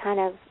can just kind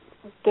of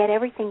get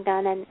everything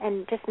done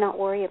and just not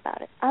worry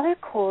about it. Other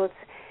colds,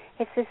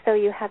 it's as though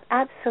you have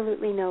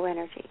absolutely no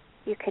energy.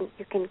 You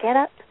can get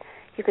up,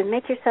 you can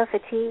make yourself a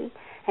tea,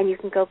 and you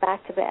can go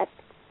back to bed.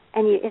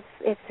 And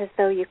it's as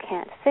though you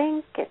can't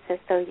think, it's as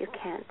though you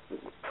can't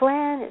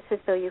plan, it's as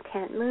though you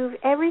can't move.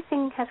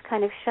 Everything has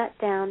kind of shut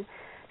down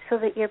so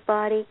that your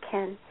body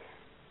can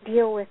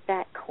deal with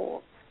that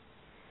cold.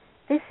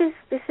 This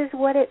is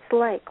what it's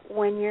like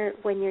when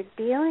you're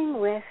dealing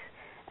with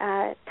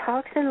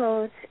toxin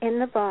loads in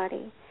the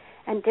body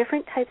and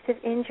different types of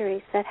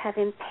injuries that have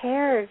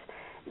impaired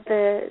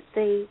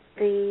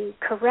the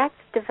correct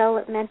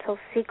developmental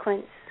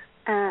sequence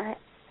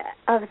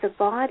of the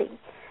body.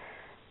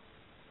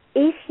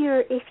 If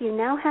you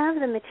now have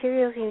the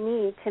materials you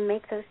need to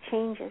make those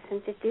changes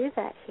and to do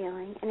that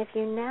healing, and if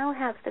you now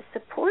have the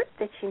support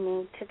that you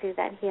need to do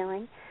that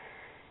healing,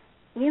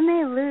 you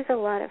may lose a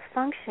lot of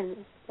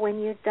function when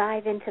you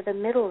dive into the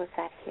middle of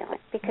that healing,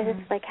 because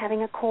it's like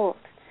having a cold.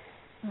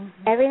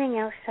 Mm-hmm. Everything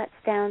else shuts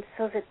down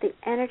so that the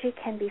energy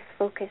can be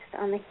focused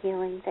on the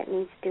healing that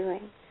needs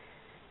doing.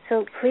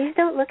 So please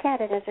don't look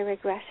at it as a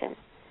regression.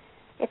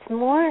 It's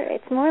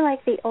more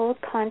like the old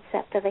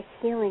concept of a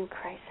healing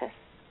crisis.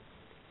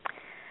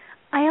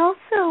 I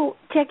also,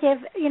 to give,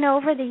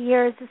 over the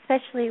years,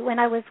 especially when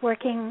I was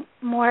working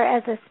more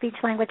as a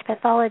speech-language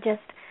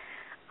pathologist,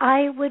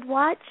 I would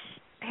watch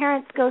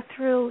parents go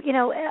through,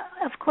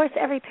 of course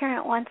every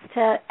parent wants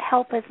to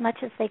help as much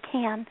as they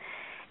can.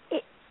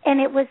 And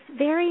it was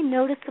very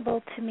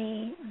noticeable to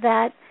me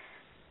that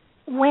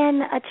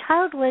when a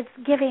child was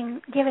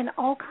given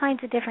all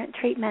kinds of different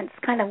treatments,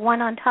 kind of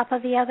one on top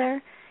of the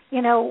other,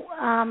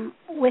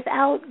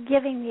 without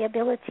giving the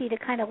ability to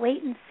kind of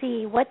wait and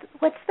see what's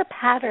the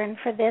pattern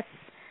for this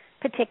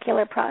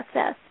particular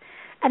process.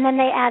 And then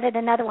they added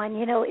another one,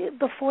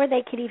 before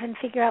they could even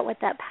figure out what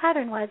that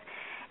pattern was.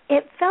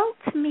 It felt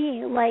to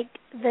me like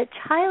the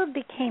child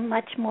became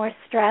much more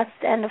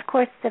stressed, and of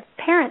course the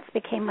parents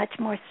became much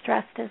more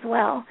stressed as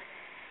well.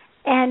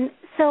 And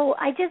so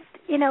I just,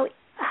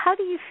 how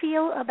do you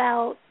feel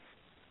about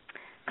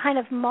kind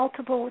of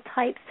multiple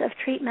types of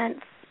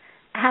treatments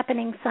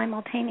happening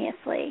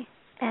simultaneously?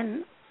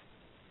 And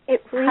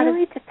it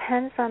really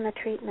depends on the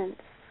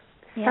treatments.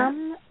 Yeah.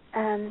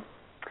 Some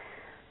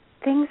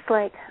things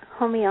like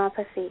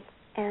homeopathy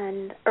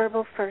and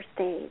herbal first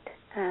aid,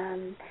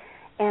 and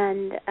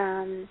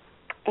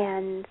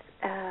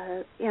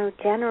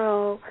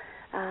general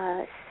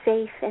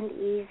safe and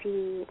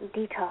easy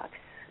detox.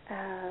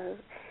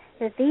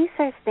 These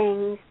are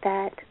things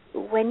that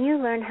when you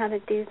learn how to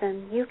do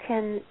them, you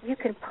can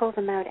pull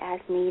them out as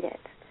needed.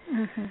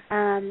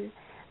 Mm-hmm.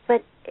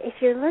 But if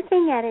you're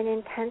looking at an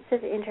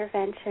intensive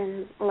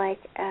intervention, like,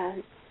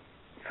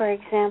 for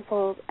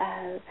example,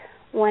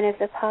 one of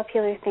the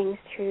popular things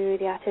through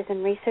the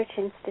Autism Research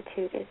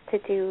Institute is to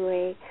do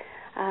a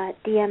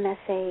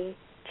DMSA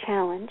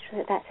challenge.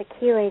 That's a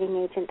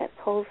chelating agent that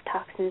pulls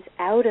toxins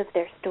out of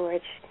their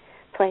storage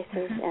places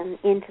mm-hmm. and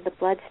into the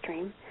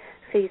bloodstream,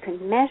 so you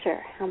can measure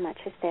how much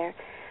is there.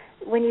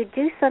 When you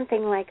do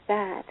something like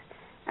that,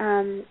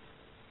 and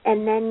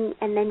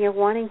then you're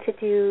wanting to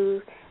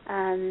do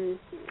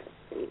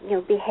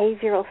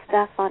behavioral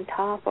stuff on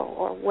top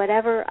or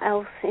whatever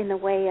else in the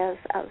way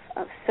of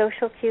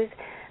social cues,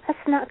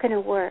 that's not going to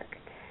work.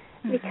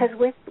 Mm-hmm. Because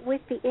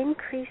with the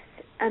increased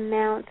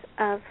amount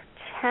of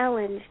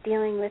challenge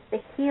dealing with the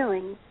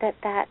healing that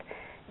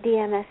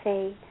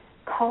DMSA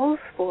calls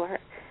for,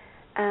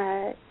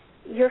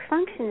 your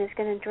function is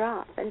going to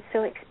drop. And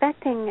so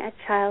expecting a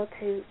child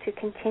to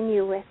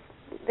continue with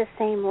the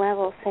same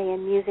level, say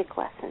in music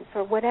lessons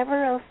or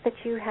whatever else that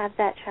you have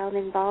that child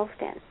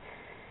involved in,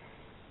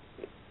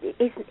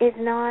 is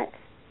not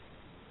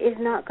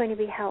going to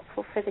be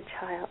helpful for the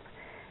child.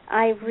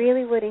 I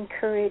really would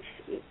encourage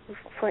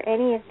for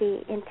any of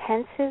the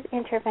intensive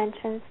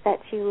interventions that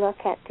you look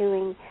at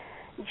doing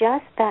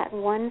just that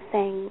one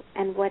thing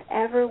and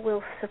whatever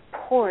will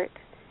support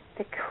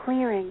the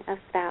clearing of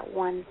that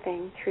one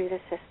thing through the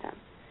system.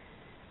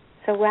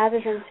 So rather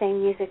than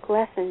saying music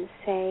lessons,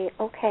 say,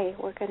 okay,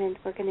 we're going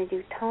to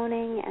do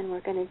toning and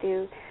we're going to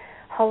do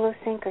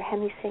holosync or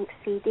hemisync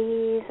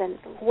CDs, and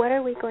what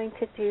are we going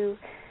to do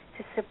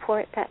to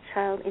support that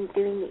child in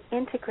doing the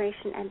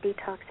integration and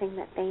detoxing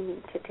that they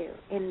need to do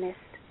in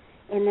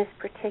this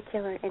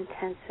particular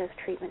intensive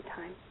treatment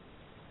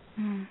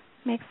time.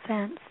 Makes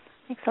sense.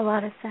 Makes a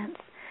lot of sense.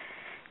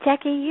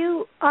 Jackie,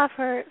 you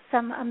offer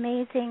some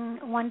amazing,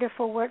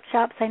 wonderful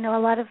workshops. I know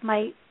a lot of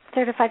my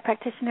certified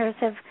practitioners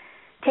have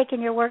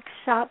taken your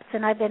workshops,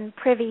 and I've been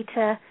privy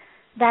to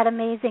that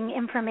amazing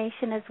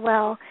information as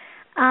well.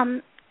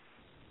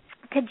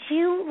 Could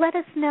you let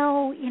us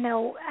know,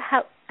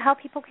 how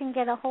people can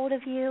get a hold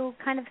of you,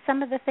 kind of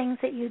some of the things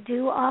that you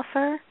do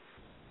offer?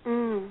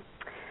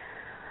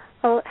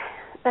 Well,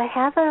 I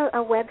have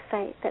a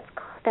website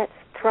that's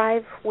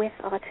Thrive with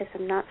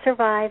Autism, not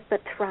Survive,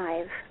 but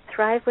Thrive,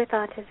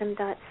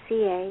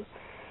 thrivewithautism.ca,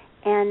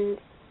 and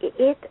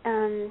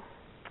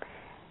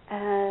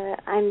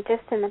I'm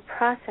just in the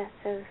process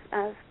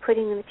of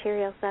putting the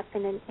materials up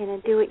in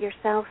a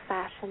do-it-yourself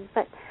fashion,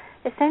 but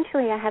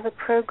essentially I have a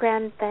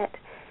program that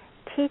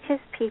teaches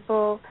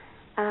people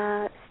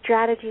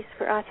strategies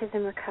for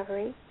autism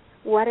recovery,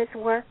 what has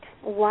worked,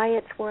 why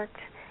it's worked,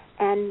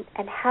 and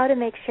how to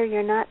make sure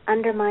you're not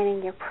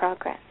undermining your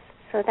progress.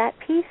 So that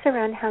piece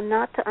around how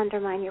not to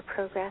undermine your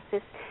progress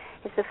is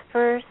the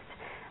first,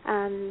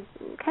 kind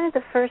of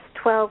the first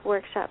 12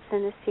 workshops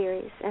in the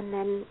series, and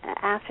then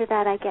after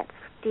that I get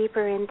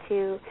deeper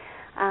into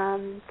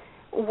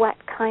what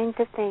kinds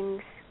of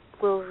things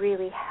will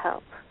really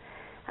help.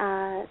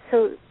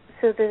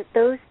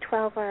 Those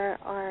 12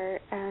 are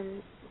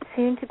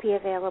soon to be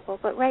available,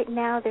 but right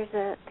now there's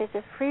a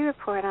free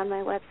report on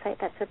my website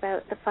that's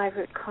about the 5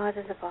 root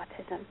causes of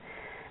autism.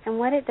 And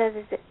what it does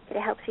is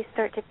it helps you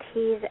start to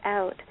tease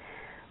out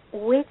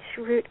which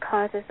root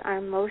causes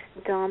are most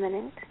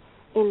dominant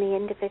in the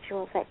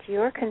individual that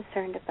you're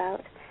concerned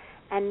about,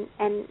 and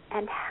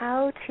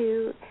how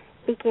to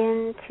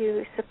begin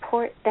to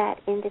support that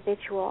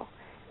individual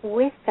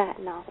with that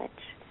knowledge,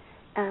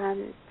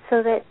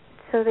 so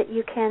that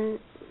you can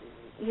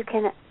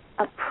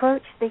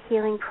approach the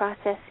healing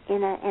process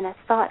in a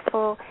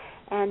thoughtful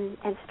and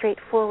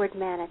straightforward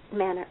manner,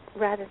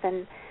 rather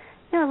than,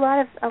 a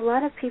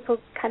lot of people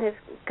kind of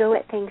go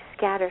at things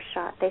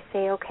scattershot. They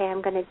say, okay,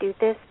 I'm going to do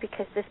this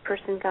because this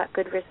person got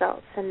good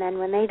results, and then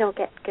when they don't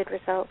get good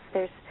results,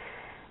 there's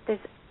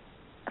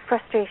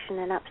frustration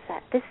and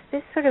upset.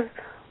 This sort of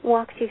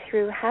walks you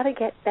through how to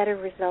get better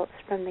results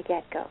from the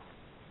get-go.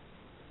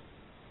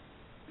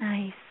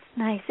 Nice.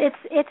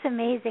 It's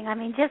amazing. I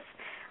mean,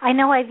 I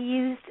know I've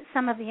used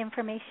some of the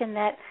information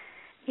that,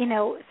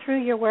 through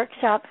your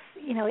workshops,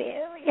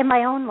 in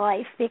my own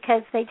life,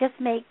 because they just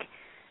make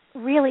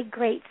really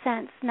great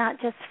sense, not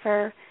just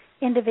for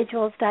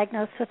individuals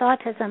diagnosed with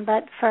autism,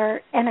 but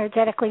for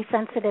energetically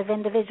sensitive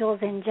individuals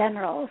in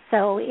general.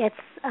 So it's,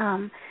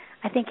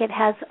 I think it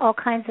has all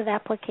kinds of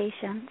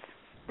applications.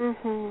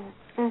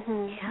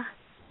 Yeah.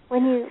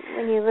 When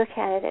you look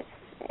at it,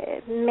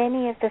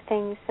 many of the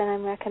things that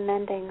I'm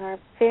recommending are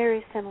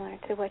very similar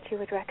to what you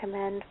would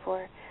recommend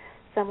for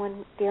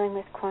someone dealing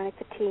with chronic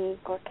fatigue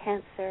or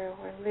cancer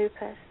or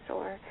lupus,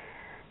 or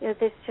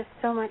there's just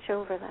so much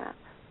overlap.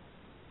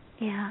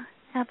 Yeah,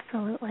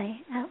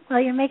 absolutely.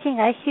 Well, you're making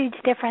a huge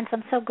difference.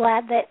 I'm so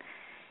glad that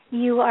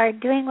you are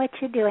doing what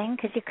you're doing,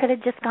 because you could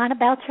have just gone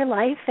about your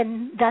life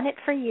and done it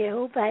for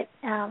you, but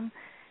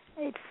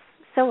it's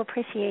so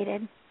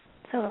appreciated.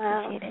 So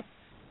appreciated.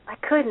 I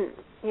couldn't.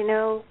 You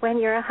know, when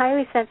you're a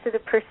highly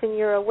sensitive person,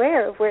 you're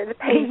aware of where the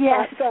pain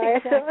spots are.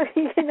 Exactly.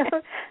 So, you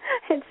know,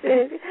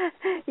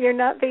 you're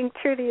not being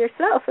true to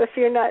yourself if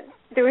you're not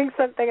doing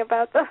something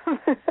about them.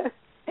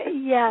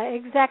 Yeah,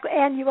 exactly.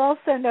 And you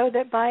also know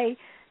that by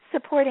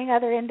supporting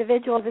other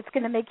individuals, it's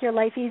going to make your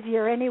life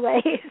easier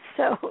anyway.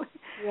 So,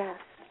 yes.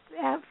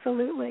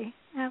 Absolutely.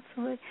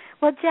 Absolutely.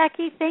 Well,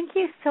 Jackie, thank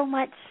you so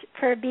much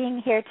for being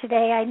here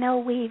today. I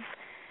know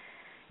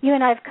you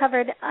and I have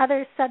covered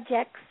other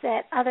subjects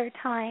at other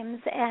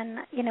times, and,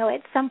 you know,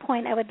 at some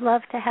point I would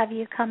love to have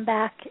you come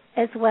back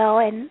as well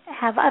and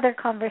have other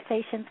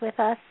conversations with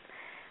us.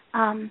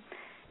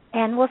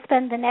 And we'll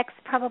spend the next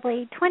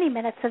probably 20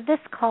 minutes of this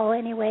call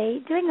anyway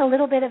doing a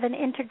little bit of an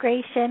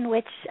integration,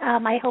 which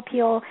I hope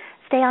you'll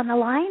stay on the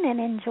line and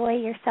enjoy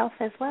yourself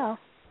as well.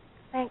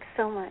 Thanks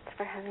so much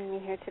for having me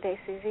here today,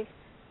 Susie.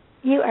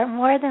 You are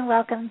more than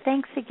welcome.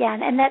 Thanks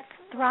again. And that's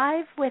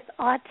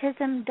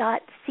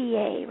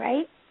thrivewithautism.ca,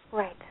 right?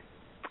 Right.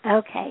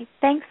 Okay.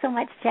 Thanks so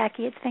much,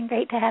 Jackie. It's been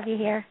great to have you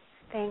here.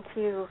 Thank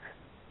you.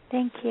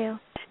 Thank you.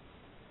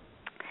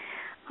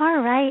 All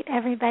right,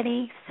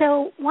 everybody.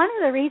 So one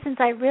of the reasons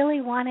I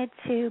really wanted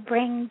to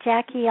bring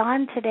Jackie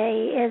on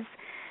today is,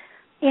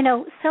 you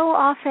know, so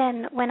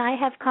often when I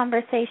have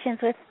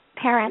conversations with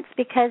parents,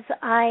 because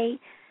I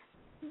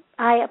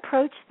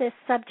approach this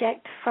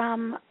subject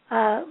from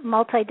a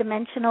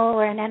multidimensional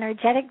or an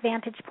energetic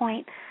vantage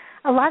point,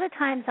 a lot of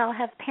times I'll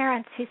have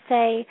parents who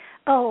say,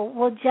 oh,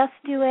 we'll just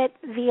do it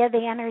via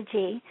the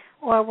energy,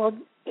 or we'll,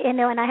 you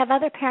know, and I have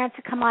other parents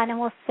who come on and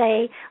will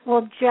say,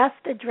 we'll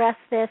just address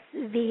this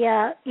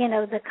via, you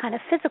know, the kind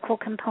of physical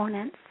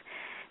components.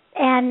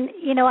 And,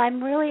 you know,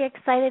 I'm really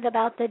excited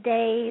about the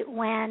day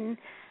when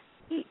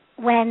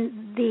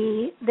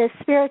the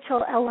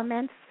spiritual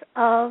elements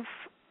of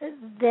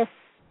this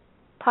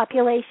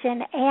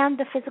population and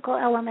the physical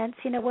elements,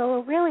 you know, where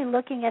we're really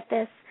looking at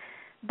this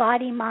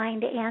body,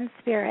 mind, and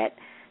spirit,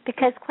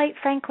 because quite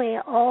frankly,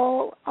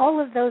 all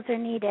of those are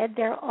needed.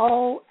 They're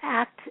all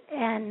act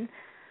and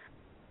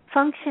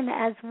function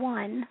as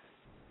one.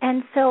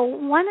 And so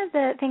one of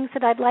the things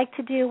that I'd like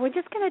to do, we're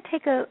just going to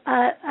take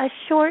a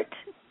short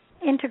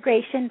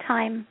integration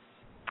time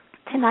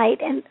tonight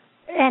and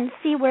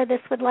see where this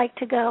would like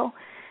to go.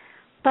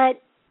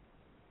 But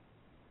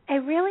I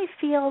really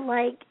feel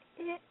like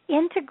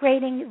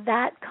integrating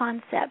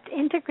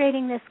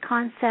this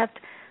concept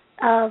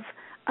of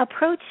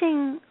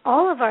approaching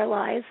all of our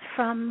lives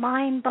from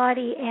mind,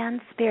 body, and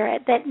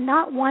spirit, that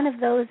not one of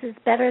those is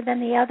better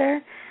than the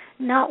other,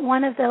 not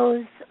one of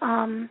those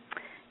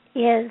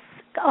is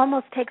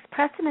almost takes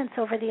precedence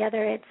over the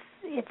other.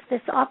 It's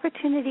this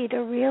opportunity to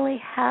really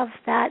have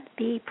that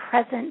be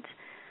present,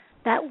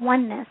 that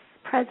oneness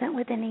present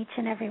within each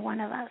and every one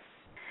of us.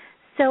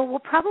 So we'll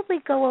probably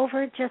go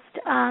over just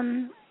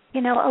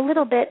a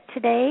little bit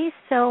today,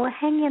 so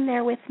hang in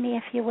there with me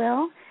if you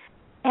will.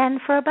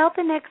 And for about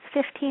the next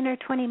 15 or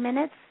 20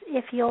 minutes,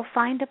 if you'll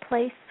find a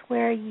place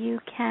where you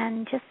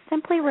can just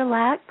simply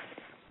relax,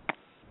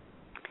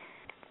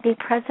 be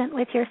present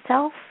with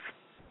yourself,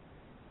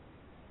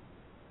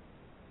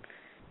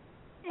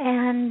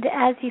 and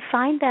as you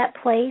find that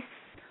place,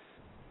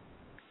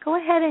 go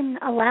ahead and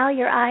allow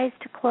your eyes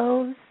to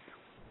close.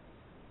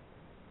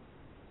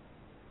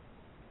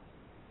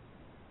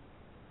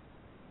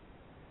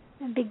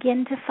 And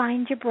begin to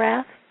find your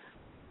breath.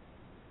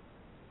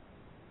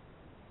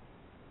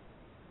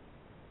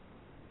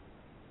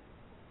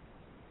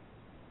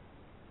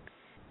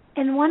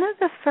 And one of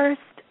the first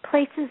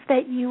places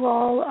that you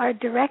all are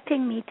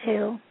directing me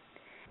to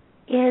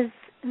is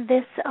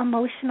this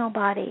emotional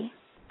body,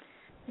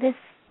 this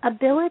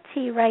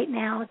ability right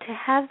now to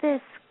have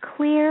this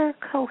clear,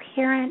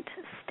 coherent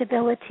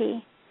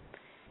stability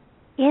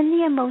in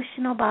the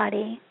emotional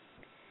body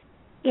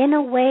in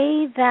a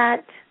way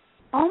that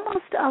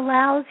almost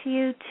allows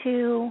you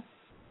to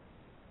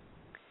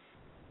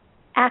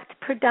act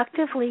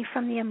productively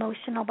from the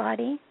emotional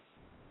body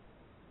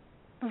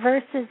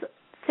versus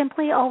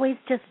simply always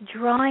just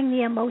drawing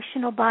the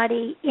emotional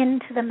body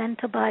into the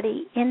mental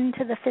body,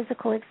 into the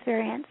physical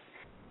experience.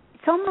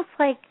 It's almost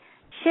like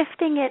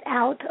shifting it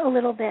out a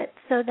little bit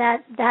so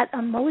that that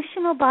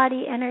emotional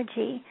body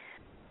energy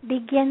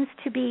begins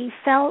to be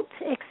felt,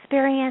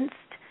 experienced,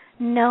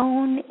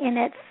 known in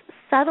its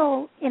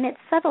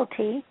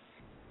subtlety,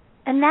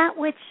 and that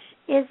which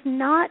is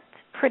not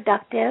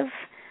productive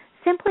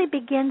simply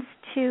begins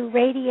to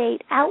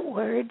radiate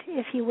outward,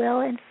 if you will,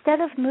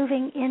 instead of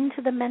moving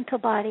into the mental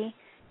body,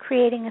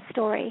 creating a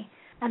story,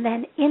 and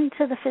then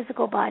into the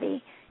physical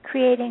body,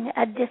 creating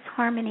a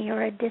disharmony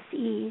or a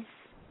dis-ease.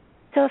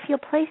 So if you'll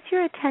place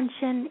your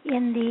attention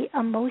in the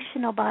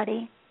emotional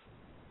body,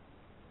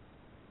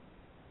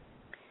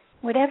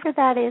 whatever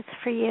that is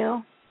for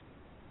you,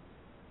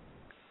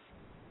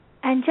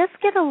 and just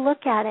get a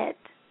look at it.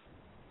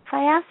 If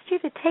I asked you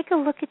to take a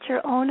look at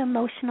your own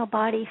emotional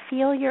body,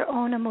 feel your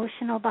own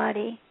emotional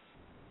body,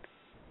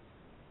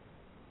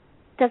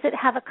 does it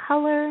have a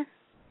color?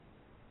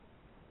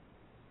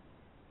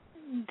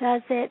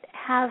 Does it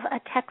have a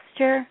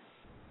texture?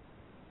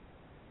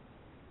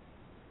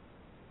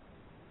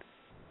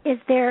 Is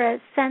there a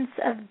sense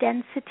of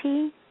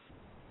density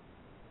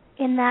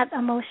in that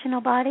emotional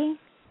body?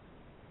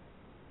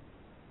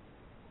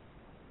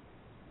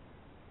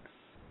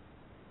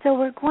 So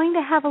we're going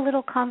to have a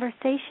little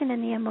conversation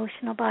in the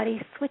emotional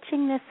body,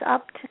 switching this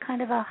up to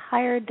kind of a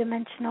higher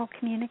dimensional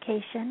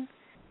communication.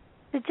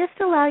 So just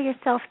allow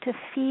yourself to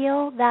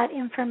feel that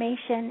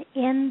information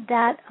in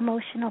that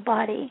emotional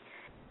body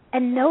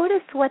and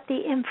notice what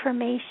the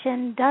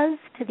information does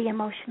to the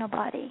emotional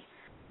body.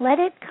 Let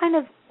it kind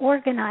of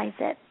organize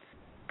it,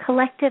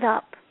 collect it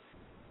up,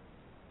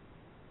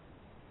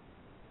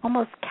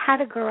 almost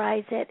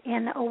categorize it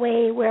in a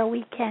way where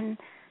we can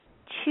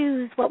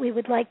choose what we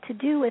would like to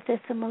do with this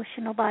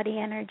emotional body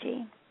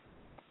energy.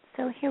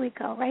 So here we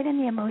go, right in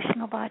the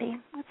emotional body.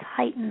 Let's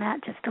heighten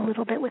that just a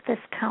little bit with this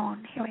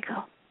tone. Here we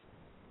go.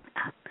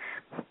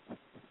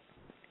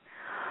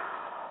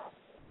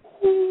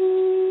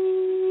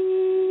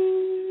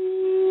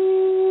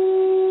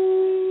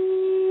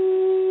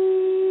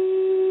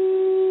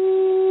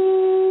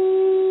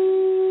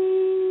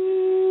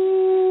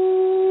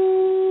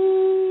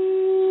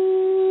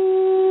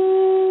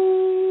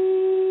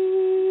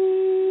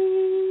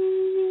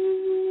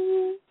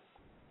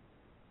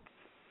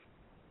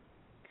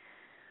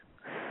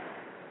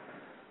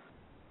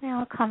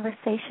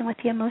 Conversation with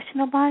the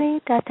emotional body.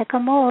 Tata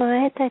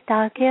kamoe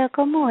tata kia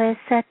kamoe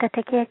sa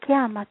tata kia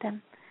kiamatam.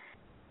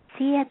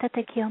 Sia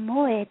tata kia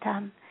moe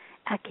tam.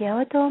 Akia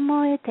oto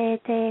moe te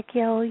te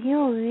kia o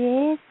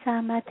yue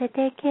sama te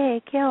te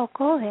kia o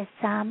koe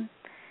sam.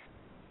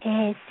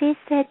 E si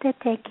se te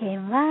te kia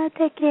ma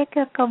te kia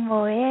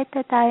kamoe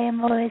tata e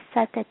moe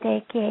sa te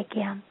te kia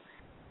kiam.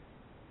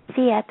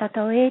 Sia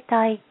tato e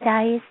tai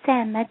tai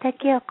sema te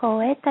kia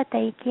koe tata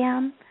i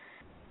kiam.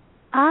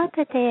 A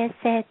te te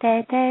se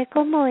te te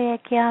como e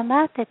kia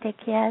ma te te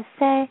kia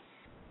se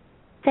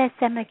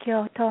me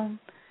kyoto.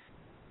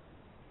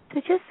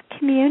 So just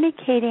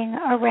communicating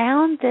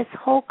around this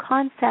whole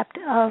concept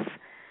of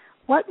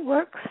what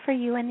works for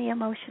you in the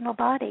emotional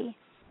body,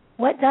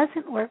 what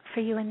doesn't work for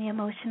you in the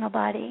emotional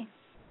body.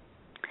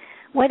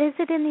 What is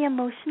it in the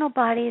emotional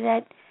body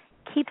that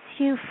keeps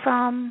you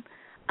from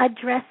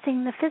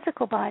addressing the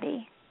physical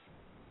body?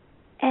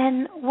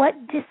 And what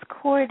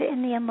discord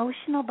in the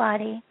emotional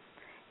body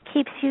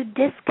keeps you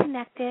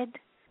disconnected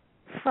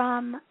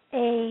from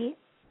a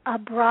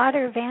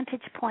broader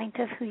vantage point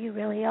of who you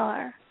really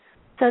are,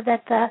 so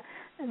that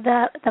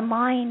the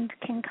mind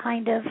can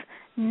kind of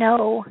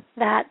know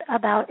that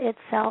about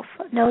itself,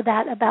 know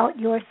that about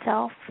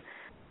yourself.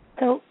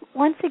 So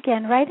once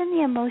again, right in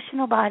the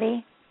emotional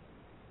body,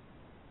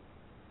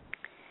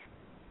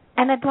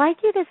 and I'd like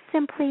you to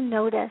simply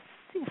notice,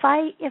 if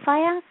I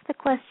ask the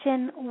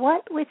question,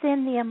 what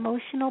within the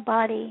emotional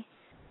body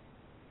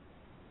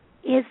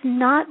is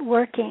not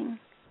working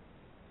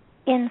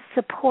in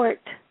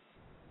support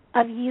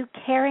of you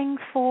caring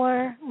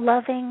for,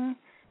 loving,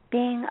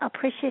 being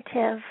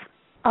appreciative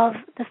of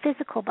the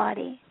physical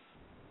body.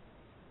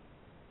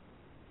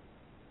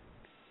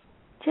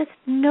 Just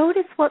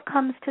notice what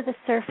comes to the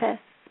surface.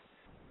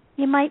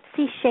 You might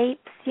see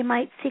shapes, you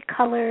might see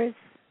colors,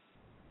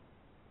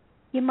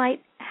 you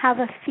might have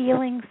a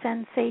feeling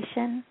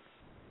sensation.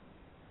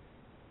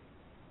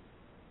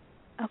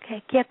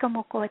 Okay,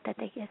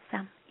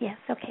 yes,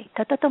 okay.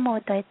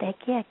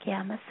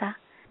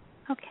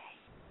 Okay.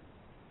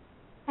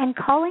 And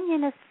calling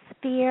in a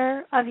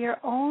sphere of your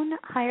own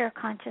higher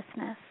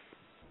consciousness.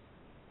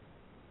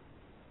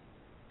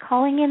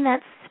 Calling in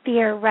that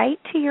sphere right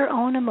to your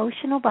own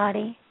emotional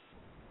body.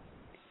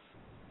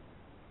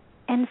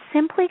 And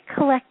simply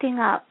collecting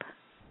up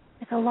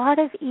with a lot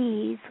of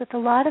ease, with a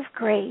lot of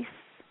grace.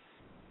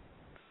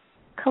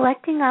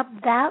 Collecting up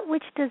that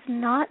which does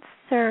not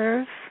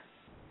serve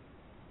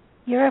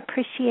your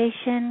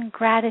appreciation,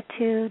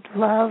 gratitude,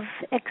 love,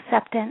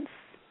 acceptance,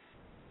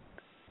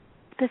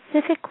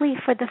 specifically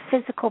for the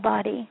physical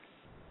body.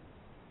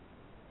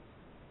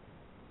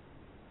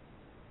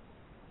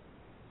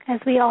 As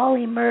we all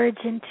emerge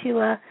into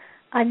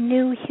a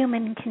new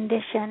human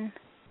condition,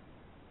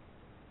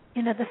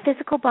 the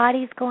physical body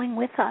is going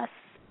with us.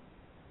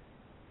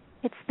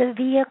 It's the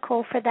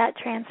vehicle for that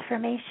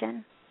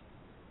transformation.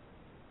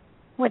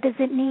 What does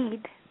it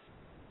need?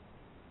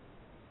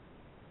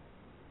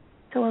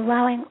 So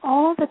allowing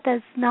all that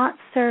does not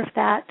serve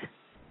that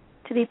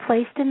to be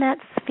placed in that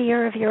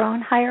sphere of your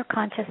own higher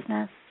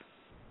consciousness.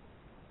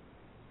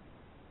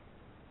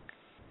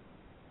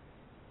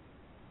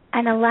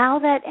 And allow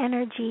that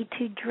energy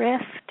to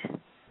drift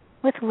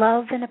with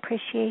love and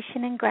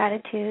appreciation and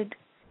gratitude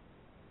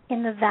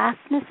in the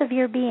vastness of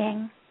your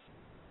being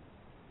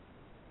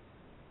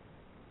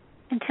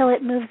until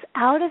it moves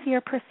out of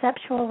your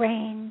perceptual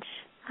range,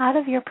 out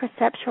of your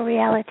perceptual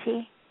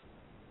reality.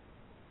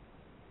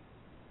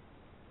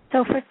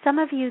 So for some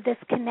of you, this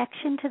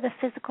connection to the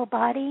physical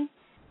body,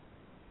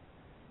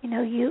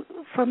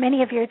 for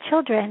many of your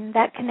children,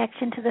 that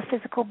connection to the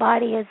physical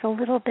body is a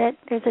little bit,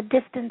 there's a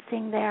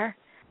distancing there.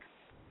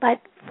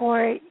 But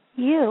for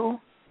you,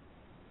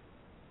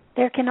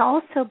 there can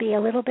also be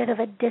a little bit of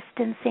a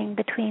distancing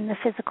between the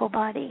physical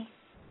body.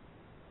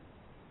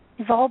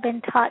 We've all been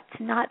taught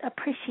to not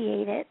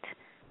appreciate it,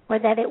 or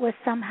that it was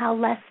somehow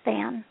less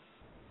than.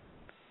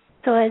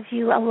 So as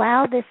you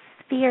allow this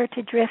sphere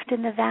to drift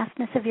in the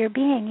vastness of your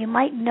being, you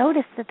might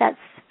notice that that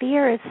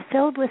sphere is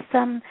filled with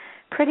some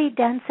pretty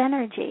dense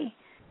energy.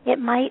 It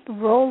might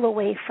roll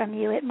away from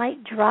you. It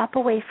might drop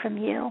away from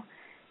you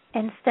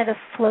instead of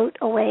float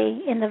away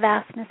in the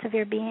vastness of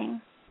your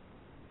being.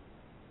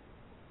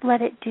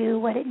 Let it do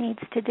what it needs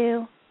to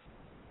do.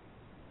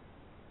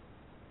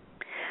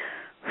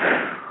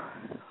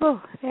 Oh,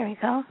 there we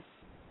go.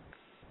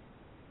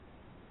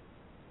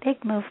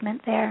 Big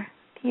movement there.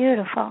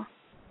 Beautiful.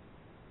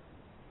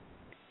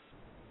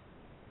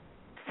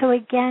 So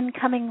again,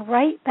 coming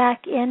right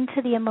back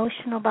into the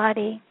emotional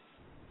body.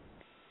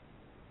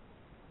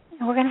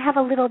 And we're going to have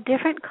a little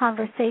different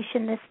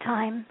conversation this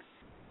time.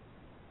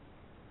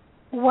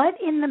 What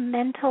in the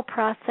mental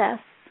process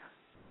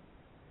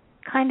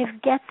kind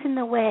of gets in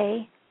the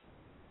way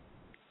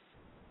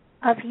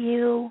of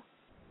you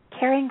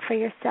caring for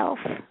yourself,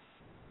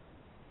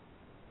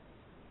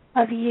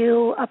 of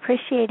you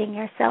appreciating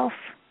yourself,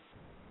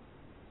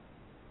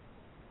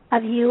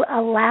 of you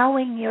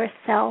allowing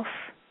yourself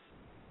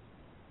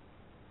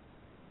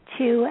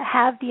to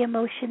have the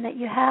emotion that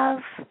you have,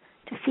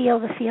 to feel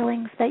the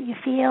feelings that you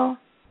feel.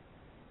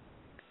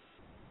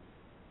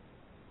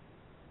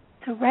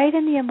 So right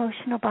in the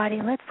emotional body,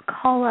 let's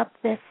call up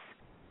this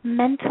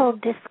mental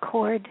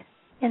discord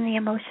in the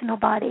emotional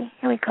body.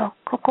 Here we go.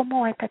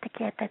 Kokomo etate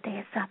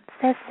te sam.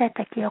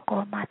 Sesete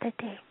kyoko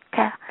matete.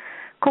 Ka.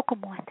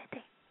 Kokomo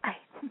etate. Ai.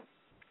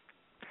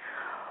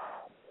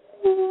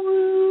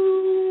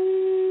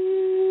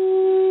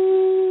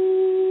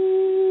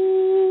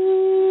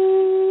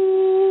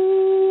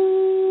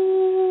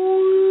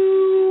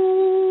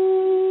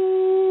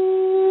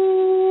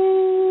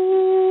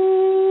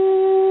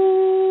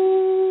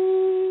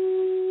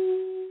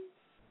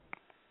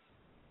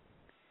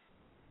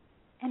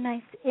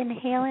 Nice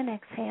inhale and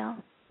exhale.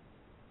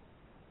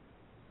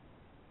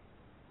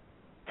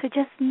 So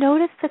just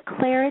notice the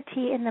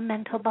clarity in the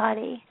mental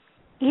body.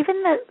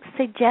 Even the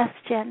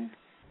suggestion,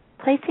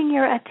 placing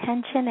your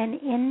attention and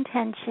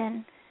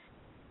intention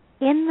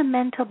in the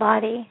mental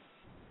body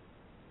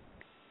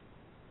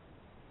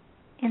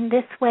in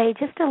this way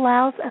just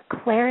allows a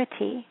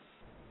clarity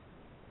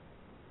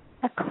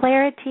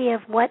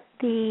of what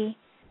the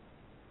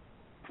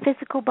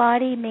physical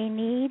body may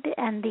need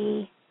and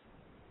the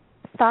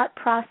thought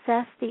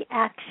process, the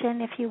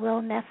action, if you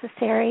will,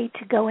 necessary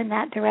to go in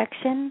that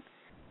direction,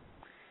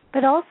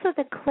 but also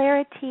the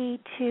clarity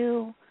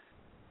to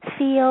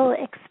feel,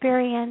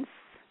 experience,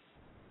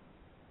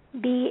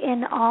 be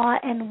in awe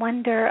and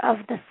wonder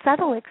of the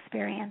subtle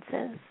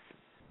experiences,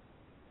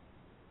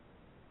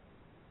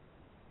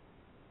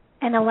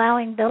 and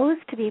allowing those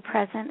to be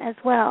present as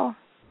well.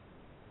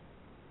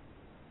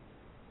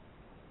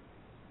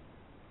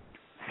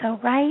 So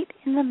right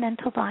in the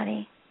mental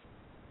body,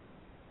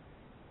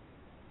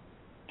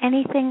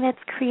 anything that's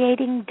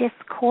creating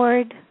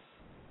discord,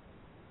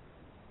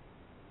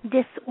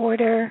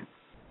 disorder,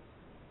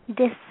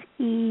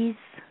 dis-ease,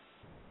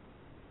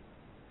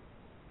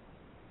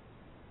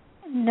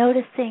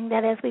 noticing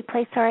that as we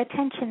place our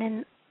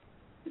attention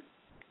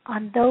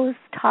on those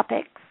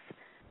topics,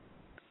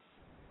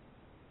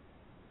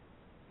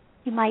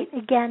 you might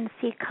again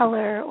see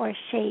color or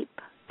shape,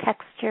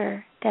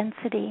 texture,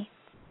 density.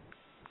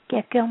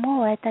 Let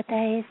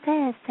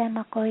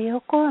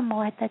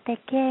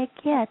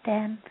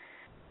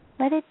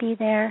it be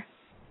there.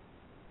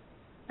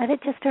 Let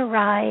it just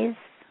arise.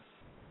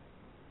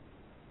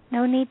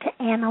 No need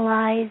to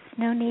analyze,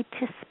 no need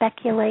to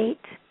speculate.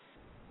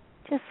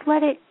 Just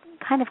let it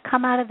kind of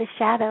come out of the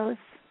shadows.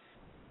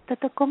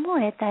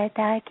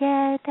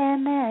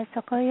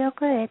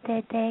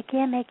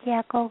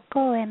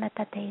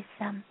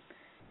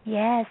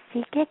 Yes,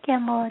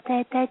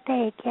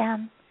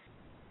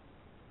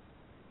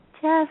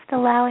 just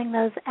allowing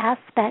those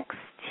aspects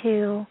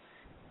to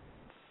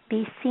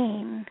be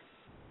seen.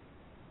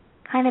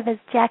 Kind of as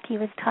Jackie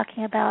was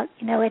talking about,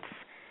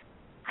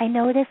 I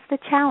notice the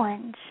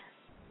challenge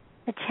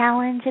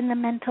in the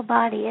mental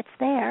body, it's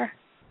there.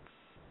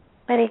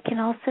 But it can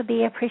also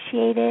be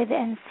appreciated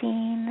and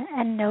seen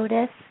and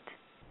noticed.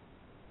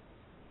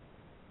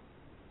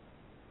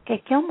 So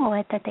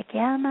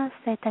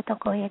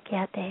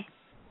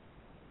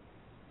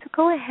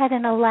go ahead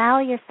and allow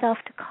yourself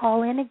to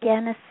call in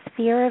again a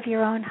sphere of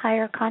your own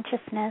higher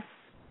consciousness,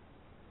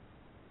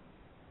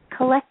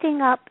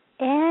 collecting up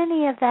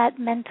any of that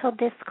mental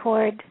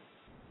discord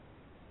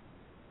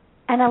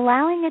and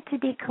allowing it to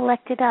be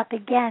collected up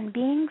again,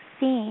 being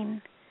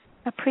seen,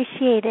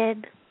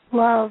 appreciated,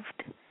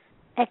 loved,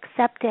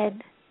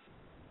 accepted.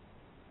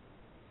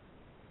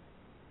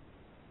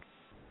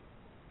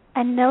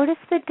 And notice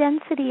the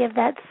density of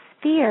that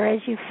sphere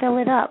as you fill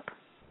it up.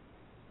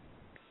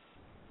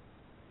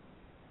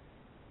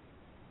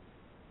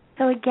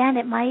 So again,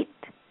 it might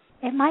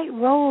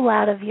roll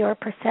out of your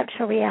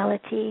perceptual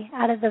reality,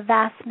 out of the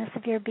vastness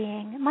of your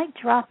being. It might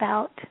drop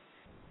out.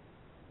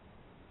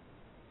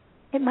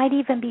 It might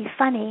even be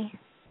funny.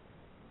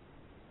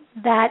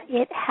 that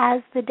it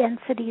has the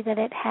density that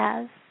it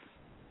has.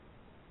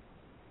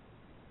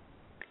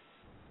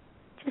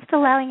 Just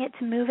allowing it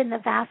to move in the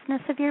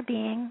vastness of your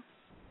being.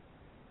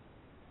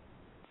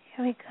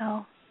 Here we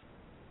go.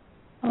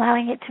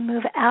 Allowing it to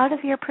move out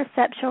of your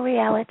perceptual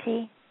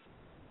reality.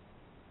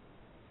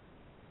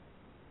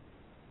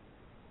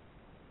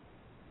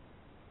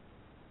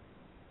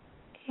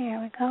 Here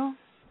we go.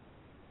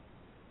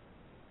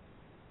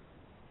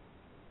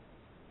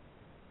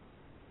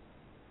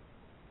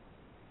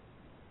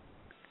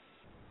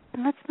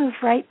 And let's move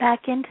right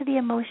back into the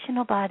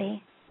emotional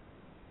body.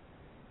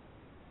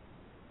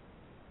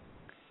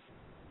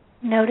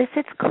 Notice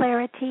its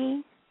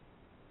clarity.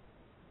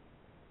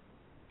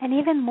 And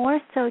even more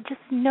so,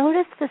 just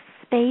notice the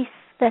space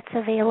that's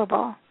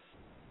available.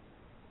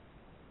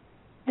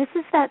 This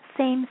is that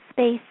same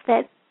space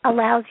that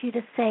allows you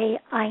to say,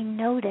 I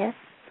notice,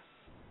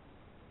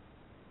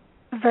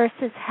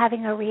 versus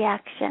having a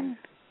reaction.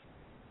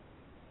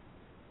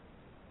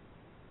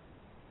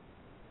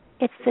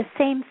 It's the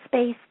same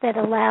space that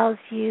allows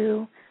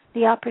you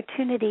the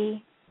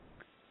opportunity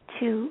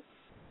to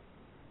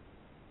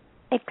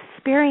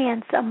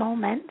experience a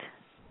moment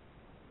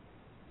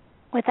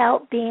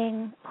without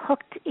being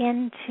hooked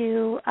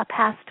into a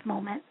past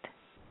moment.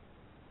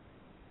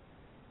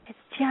 It's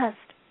just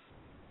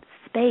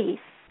space.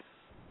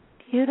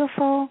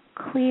 Beautiful,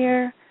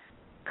 clear,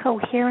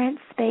 coherent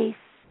space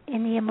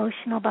in the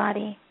emotional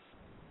body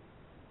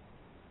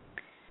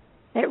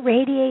that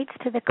radiates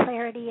to the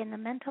clarity in the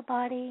mental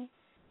body,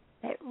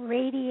 that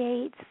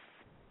radiates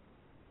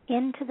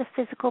into the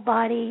physical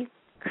body,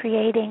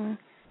 creating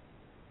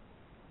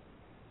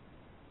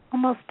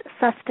almost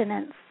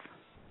sustenance,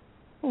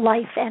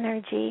 life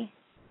energy,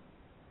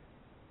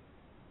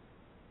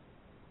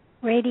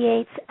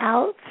 radiates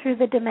out through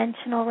the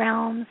dimensional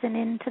realms and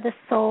into the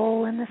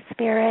soul and the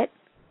spirit,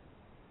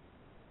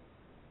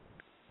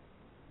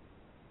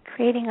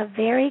 creating a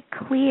very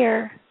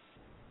clear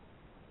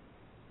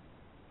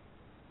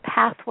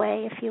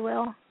pathway, if you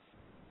will.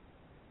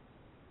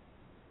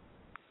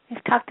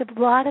 We've talked a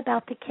lot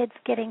about the kids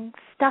getting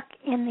stuck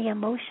in the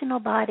emotional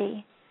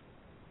body,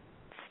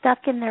 stuck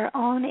in their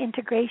own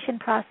integration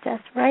process,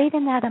 right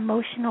in that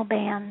emotional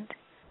band.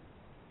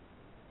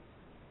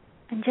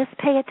 And just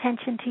pay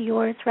attention to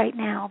yours right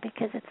now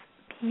because it's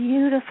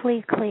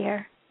beautifully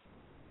clear.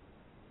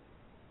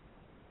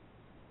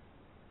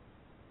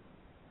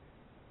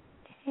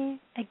 Okay,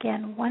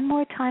 again, one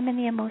more time in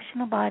the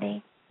emotional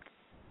body.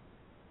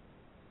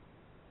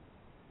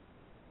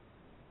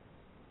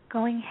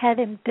 Going ahead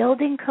and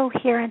building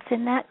coherence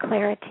in that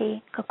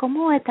clarity. Okay,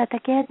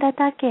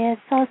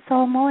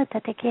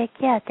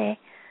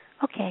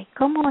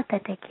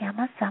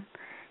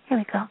 here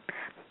we go.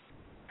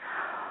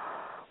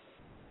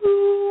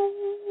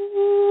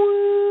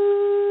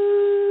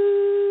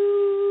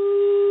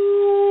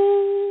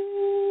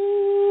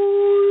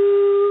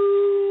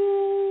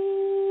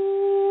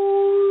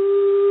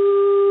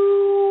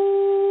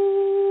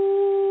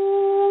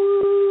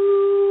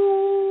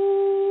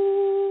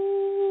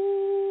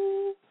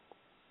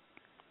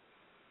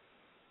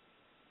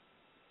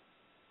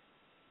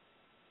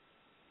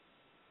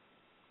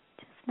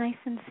 Nice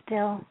and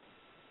still.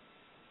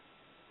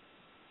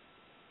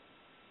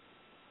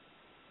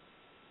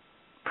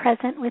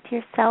 Present with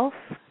yourself.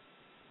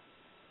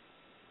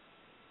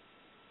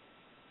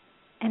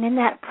 And in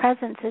that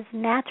presence is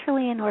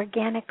naturally and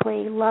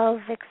organically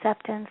love,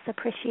 acceptance,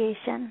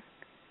 appreciation.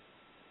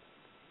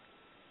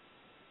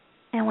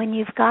 And when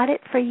you've got it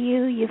for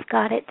you, you've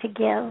got it to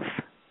give.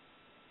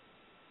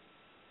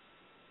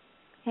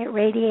 It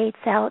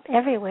radiates out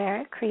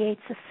everywhere. It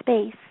creates a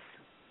space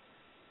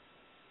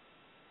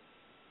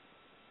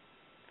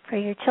for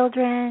your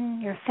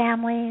children, your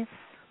families,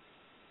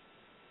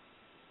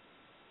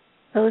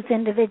 those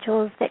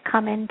individuals that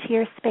come into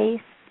your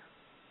space,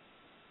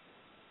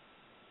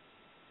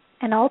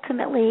 and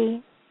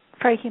ultimately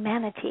for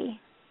humanity.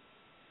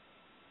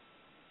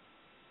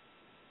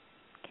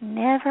 You can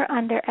never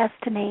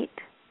underestimate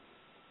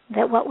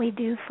that what we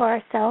do for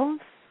ourselves,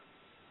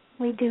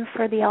 we do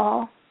for the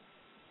all.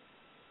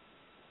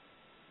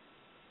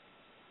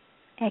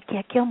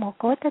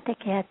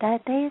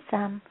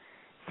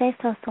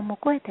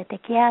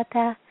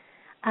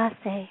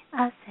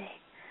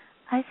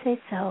 I say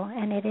so,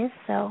 and it is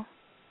so.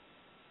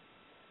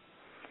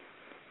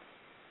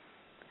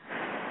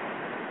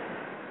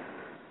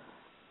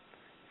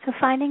 So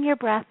finding your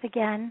breath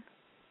again.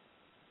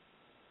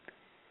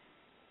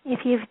 If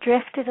you've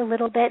drifted a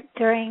little bit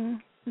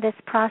during this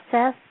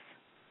process,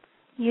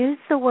 use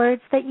the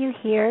words that you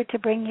hear to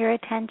bring your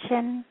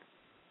attention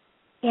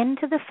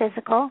into the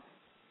physical.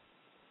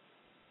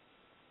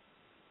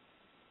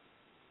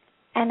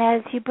 And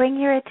as you bring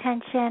your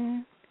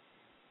attention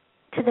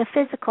to the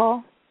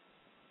physical,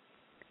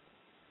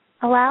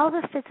 allow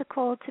the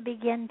physical to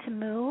begin to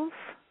move.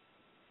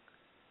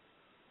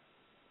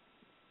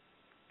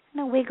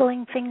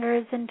 Wiggling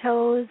fingers and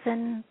toes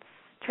and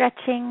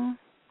stretching,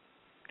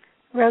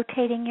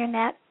 rotating your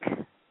neck,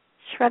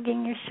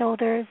 shrugging your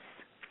shoulders.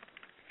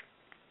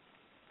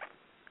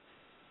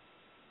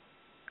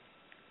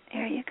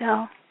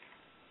 go.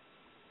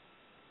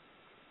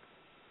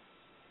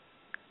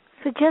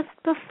 So just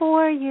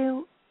before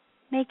you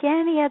make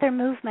any other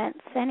movements,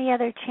 any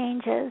other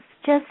changes,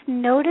 just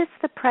notice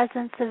the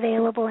presence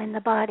available in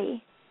the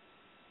body.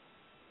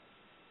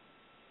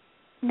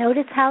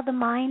 Notice how the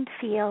mind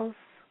feels.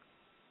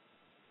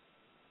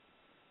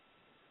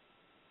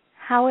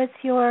 How is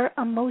your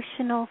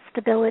emotional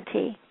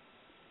stability?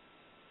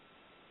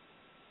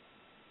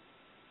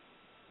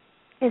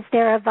 Is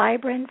there a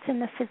vibrance in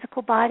the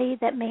physical body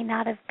that may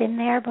not have been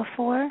there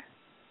before?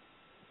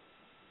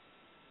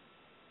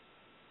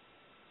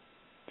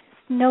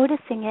 Just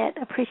noticing it,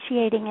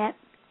 appreciating it.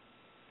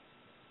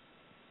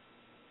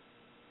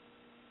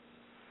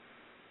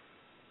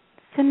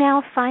 So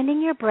now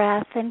finding your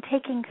breath and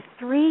taking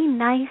 3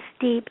 nice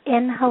deep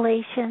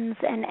inhalations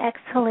and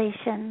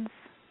exhalations.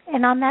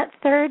 And on that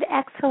third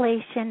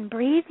exhalation,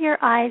 breathe your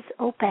eyes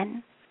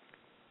open.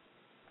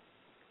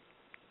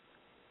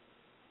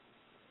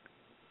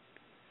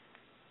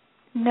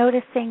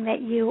 Noticing that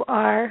you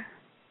are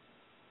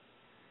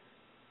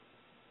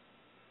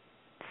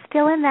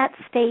still in that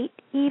state,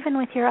 even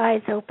with your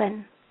eyes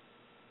open.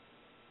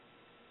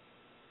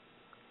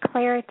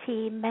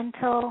 Clarity,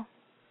 mental,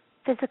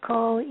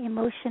 physical,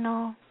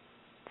 emotional,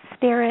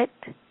 spirit,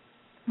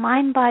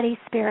 mind, body,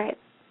 spirit,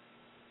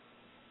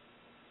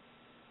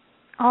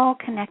 all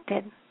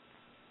connected.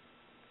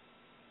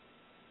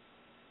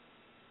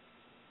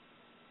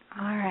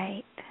 All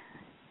right.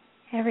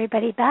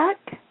 Everybody back?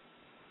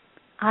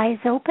 Eyes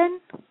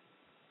open?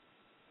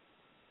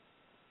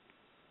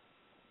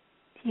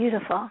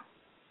 Beautiful.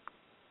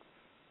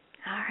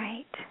 All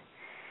right.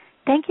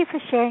 Thank you for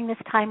sharing this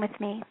time with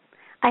me.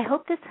 I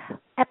hope this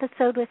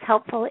episode was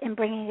helpful in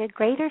bringing a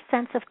greater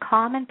sense of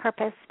calm and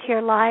purpose to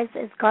your lives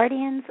as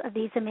guardians of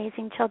these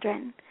amazing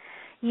children.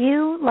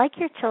 You, like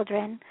your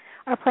children,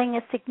 are playing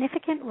a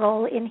significant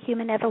role in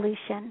human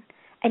evolution,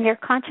 and your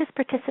conscious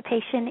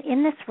participation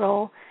in this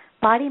role,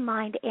 body,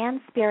 mind, and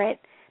spirit,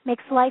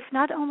 makes life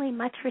not only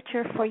much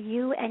richer for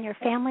you and your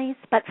families,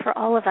 but for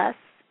all of us.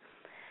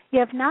 You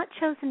have not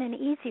chosen an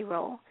easy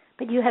role,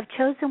 but you have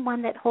chosen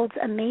one that holds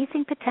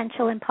amazing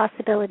potential and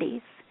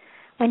possibilities.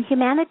 When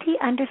humanity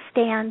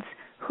understands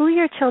who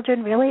your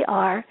children really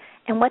are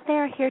and what they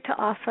are here to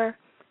offer,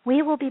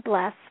 we will be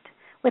blessed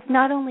with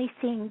not only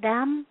seeing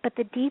them, but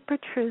the deeper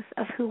truth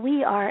of who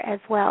we are as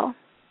well.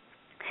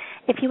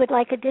 If you would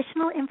like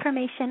additional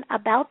information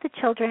about the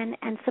children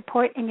and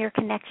support in your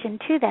connection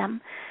to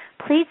them,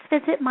 please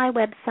visit my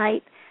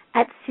website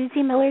at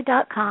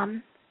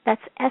SuzyMiller.com.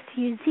 That's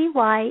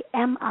SuzyMiller.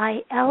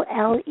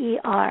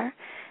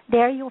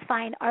 There you'll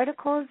find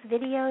articles,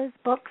 videos,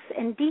 books,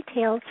 and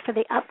details for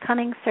the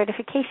upcoming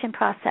certification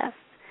process.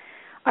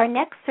 Our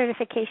next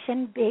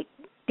certification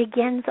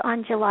begins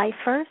on July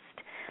 1st,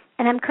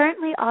 and I'm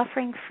currently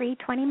offering free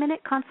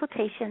 20-minute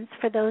consultations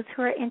for those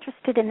who are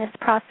interested in this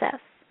process.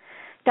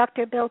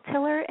 Dr. Bill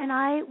Tiller and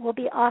I will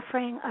be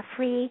offering a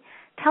free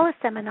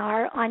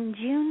teleseminar on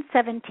June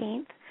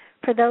 17th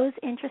for those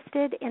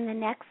interested in the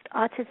next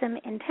Autism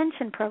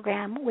Intention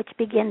program, which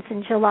begins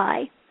in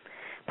July.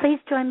 Please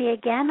join me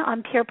again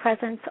on Pure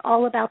Presence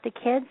All About the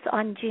Kids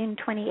on June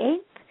 28th.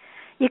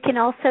 You can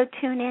also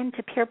tune in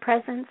to Pure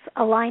Presence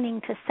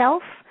Aligning to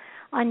Self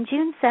on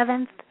June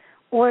 7th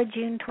or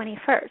June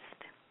 21st.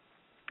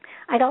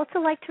 I'd also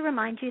like to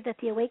remind you that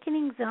the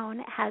Awakening Zone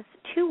has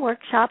 2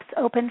 workshops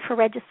open for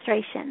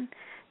registration.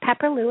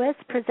 Pepper Lewis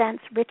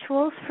presents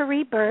Rituals for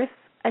Rebirth,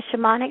 a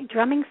shamanic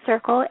drumming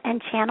circle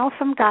and channel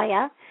from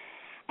Gaia,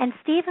 and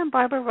Steve and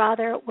Barbara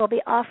Rother will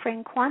be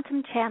offering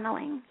quantum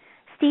channeling.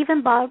 Steve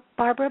and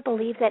Barbara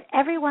believe that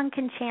everyone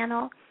can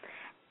channel,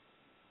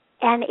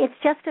 and it's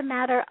just a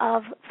matter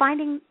of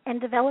finding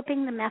and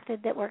developing the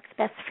method that works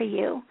best for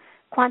you.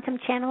 Quantum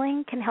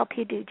channeling can help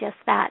you do just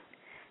that.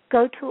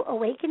 Go to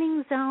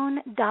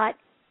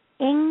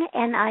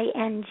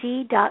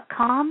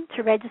awakeningzone.ing.com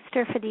to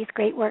register for these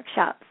great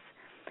workshops.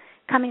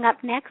 Coming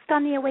up next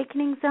on the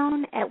Awakening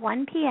Zone at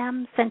 1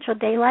 p.m. Central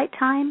Daylight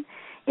Time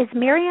is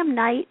Miriam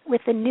Knight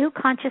with the New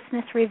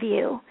Consciousness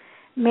Review.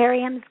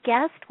 Miriam's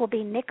guest will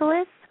be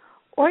Nicholas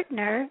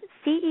Ortner,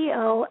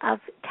 CEO of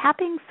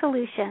Tapping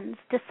Solutions,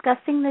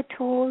 discussing the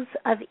tools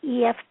of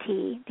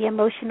EFT, the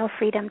Emotional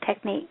Freedom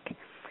Technique.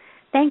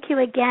 Thank you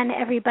again,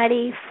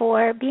 everybody,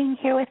 for being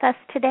here with us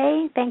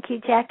today. Thank you,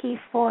 Jackie,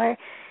 for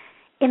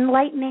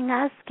enlightening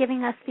us,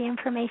 giving us the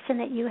information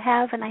that you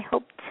have, and I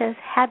hope to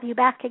have you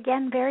back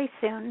again very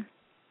soon.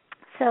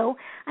 So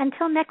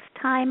until next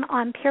time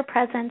on Pure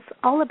Presence,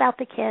 all about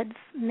the kids,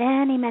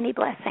 many, many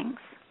blessings.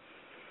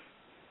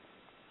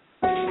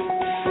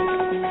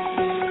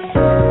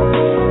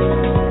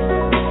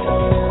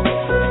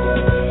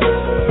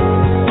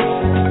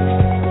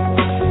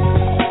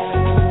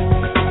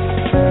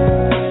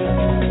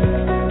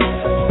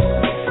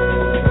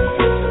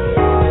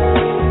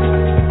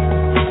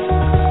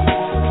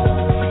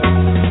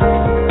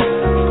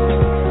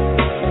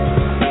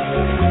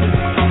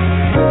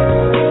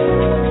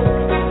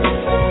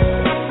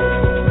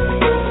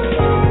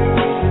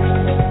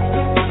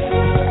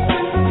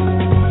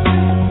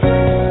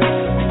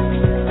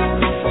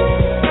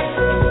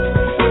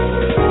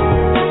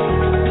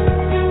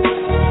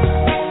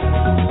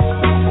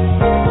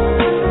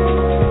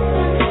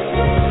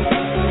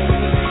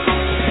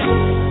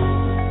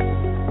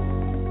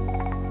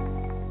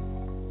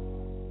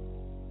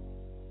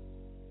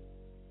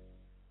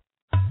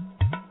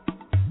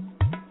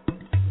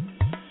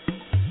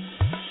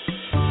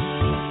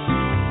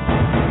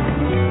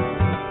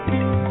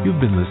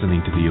 You've been listening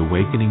to the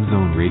Awakening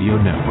Zone Radio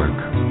Network,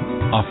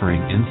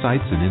 offering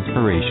insights and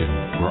inspiration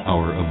for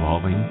our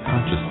evolving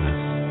consciousness.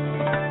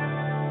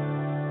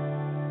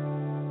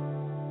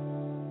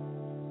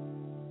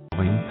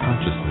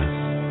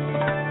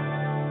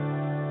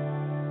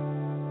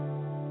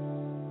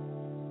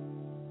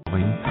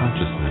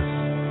 Consciousness.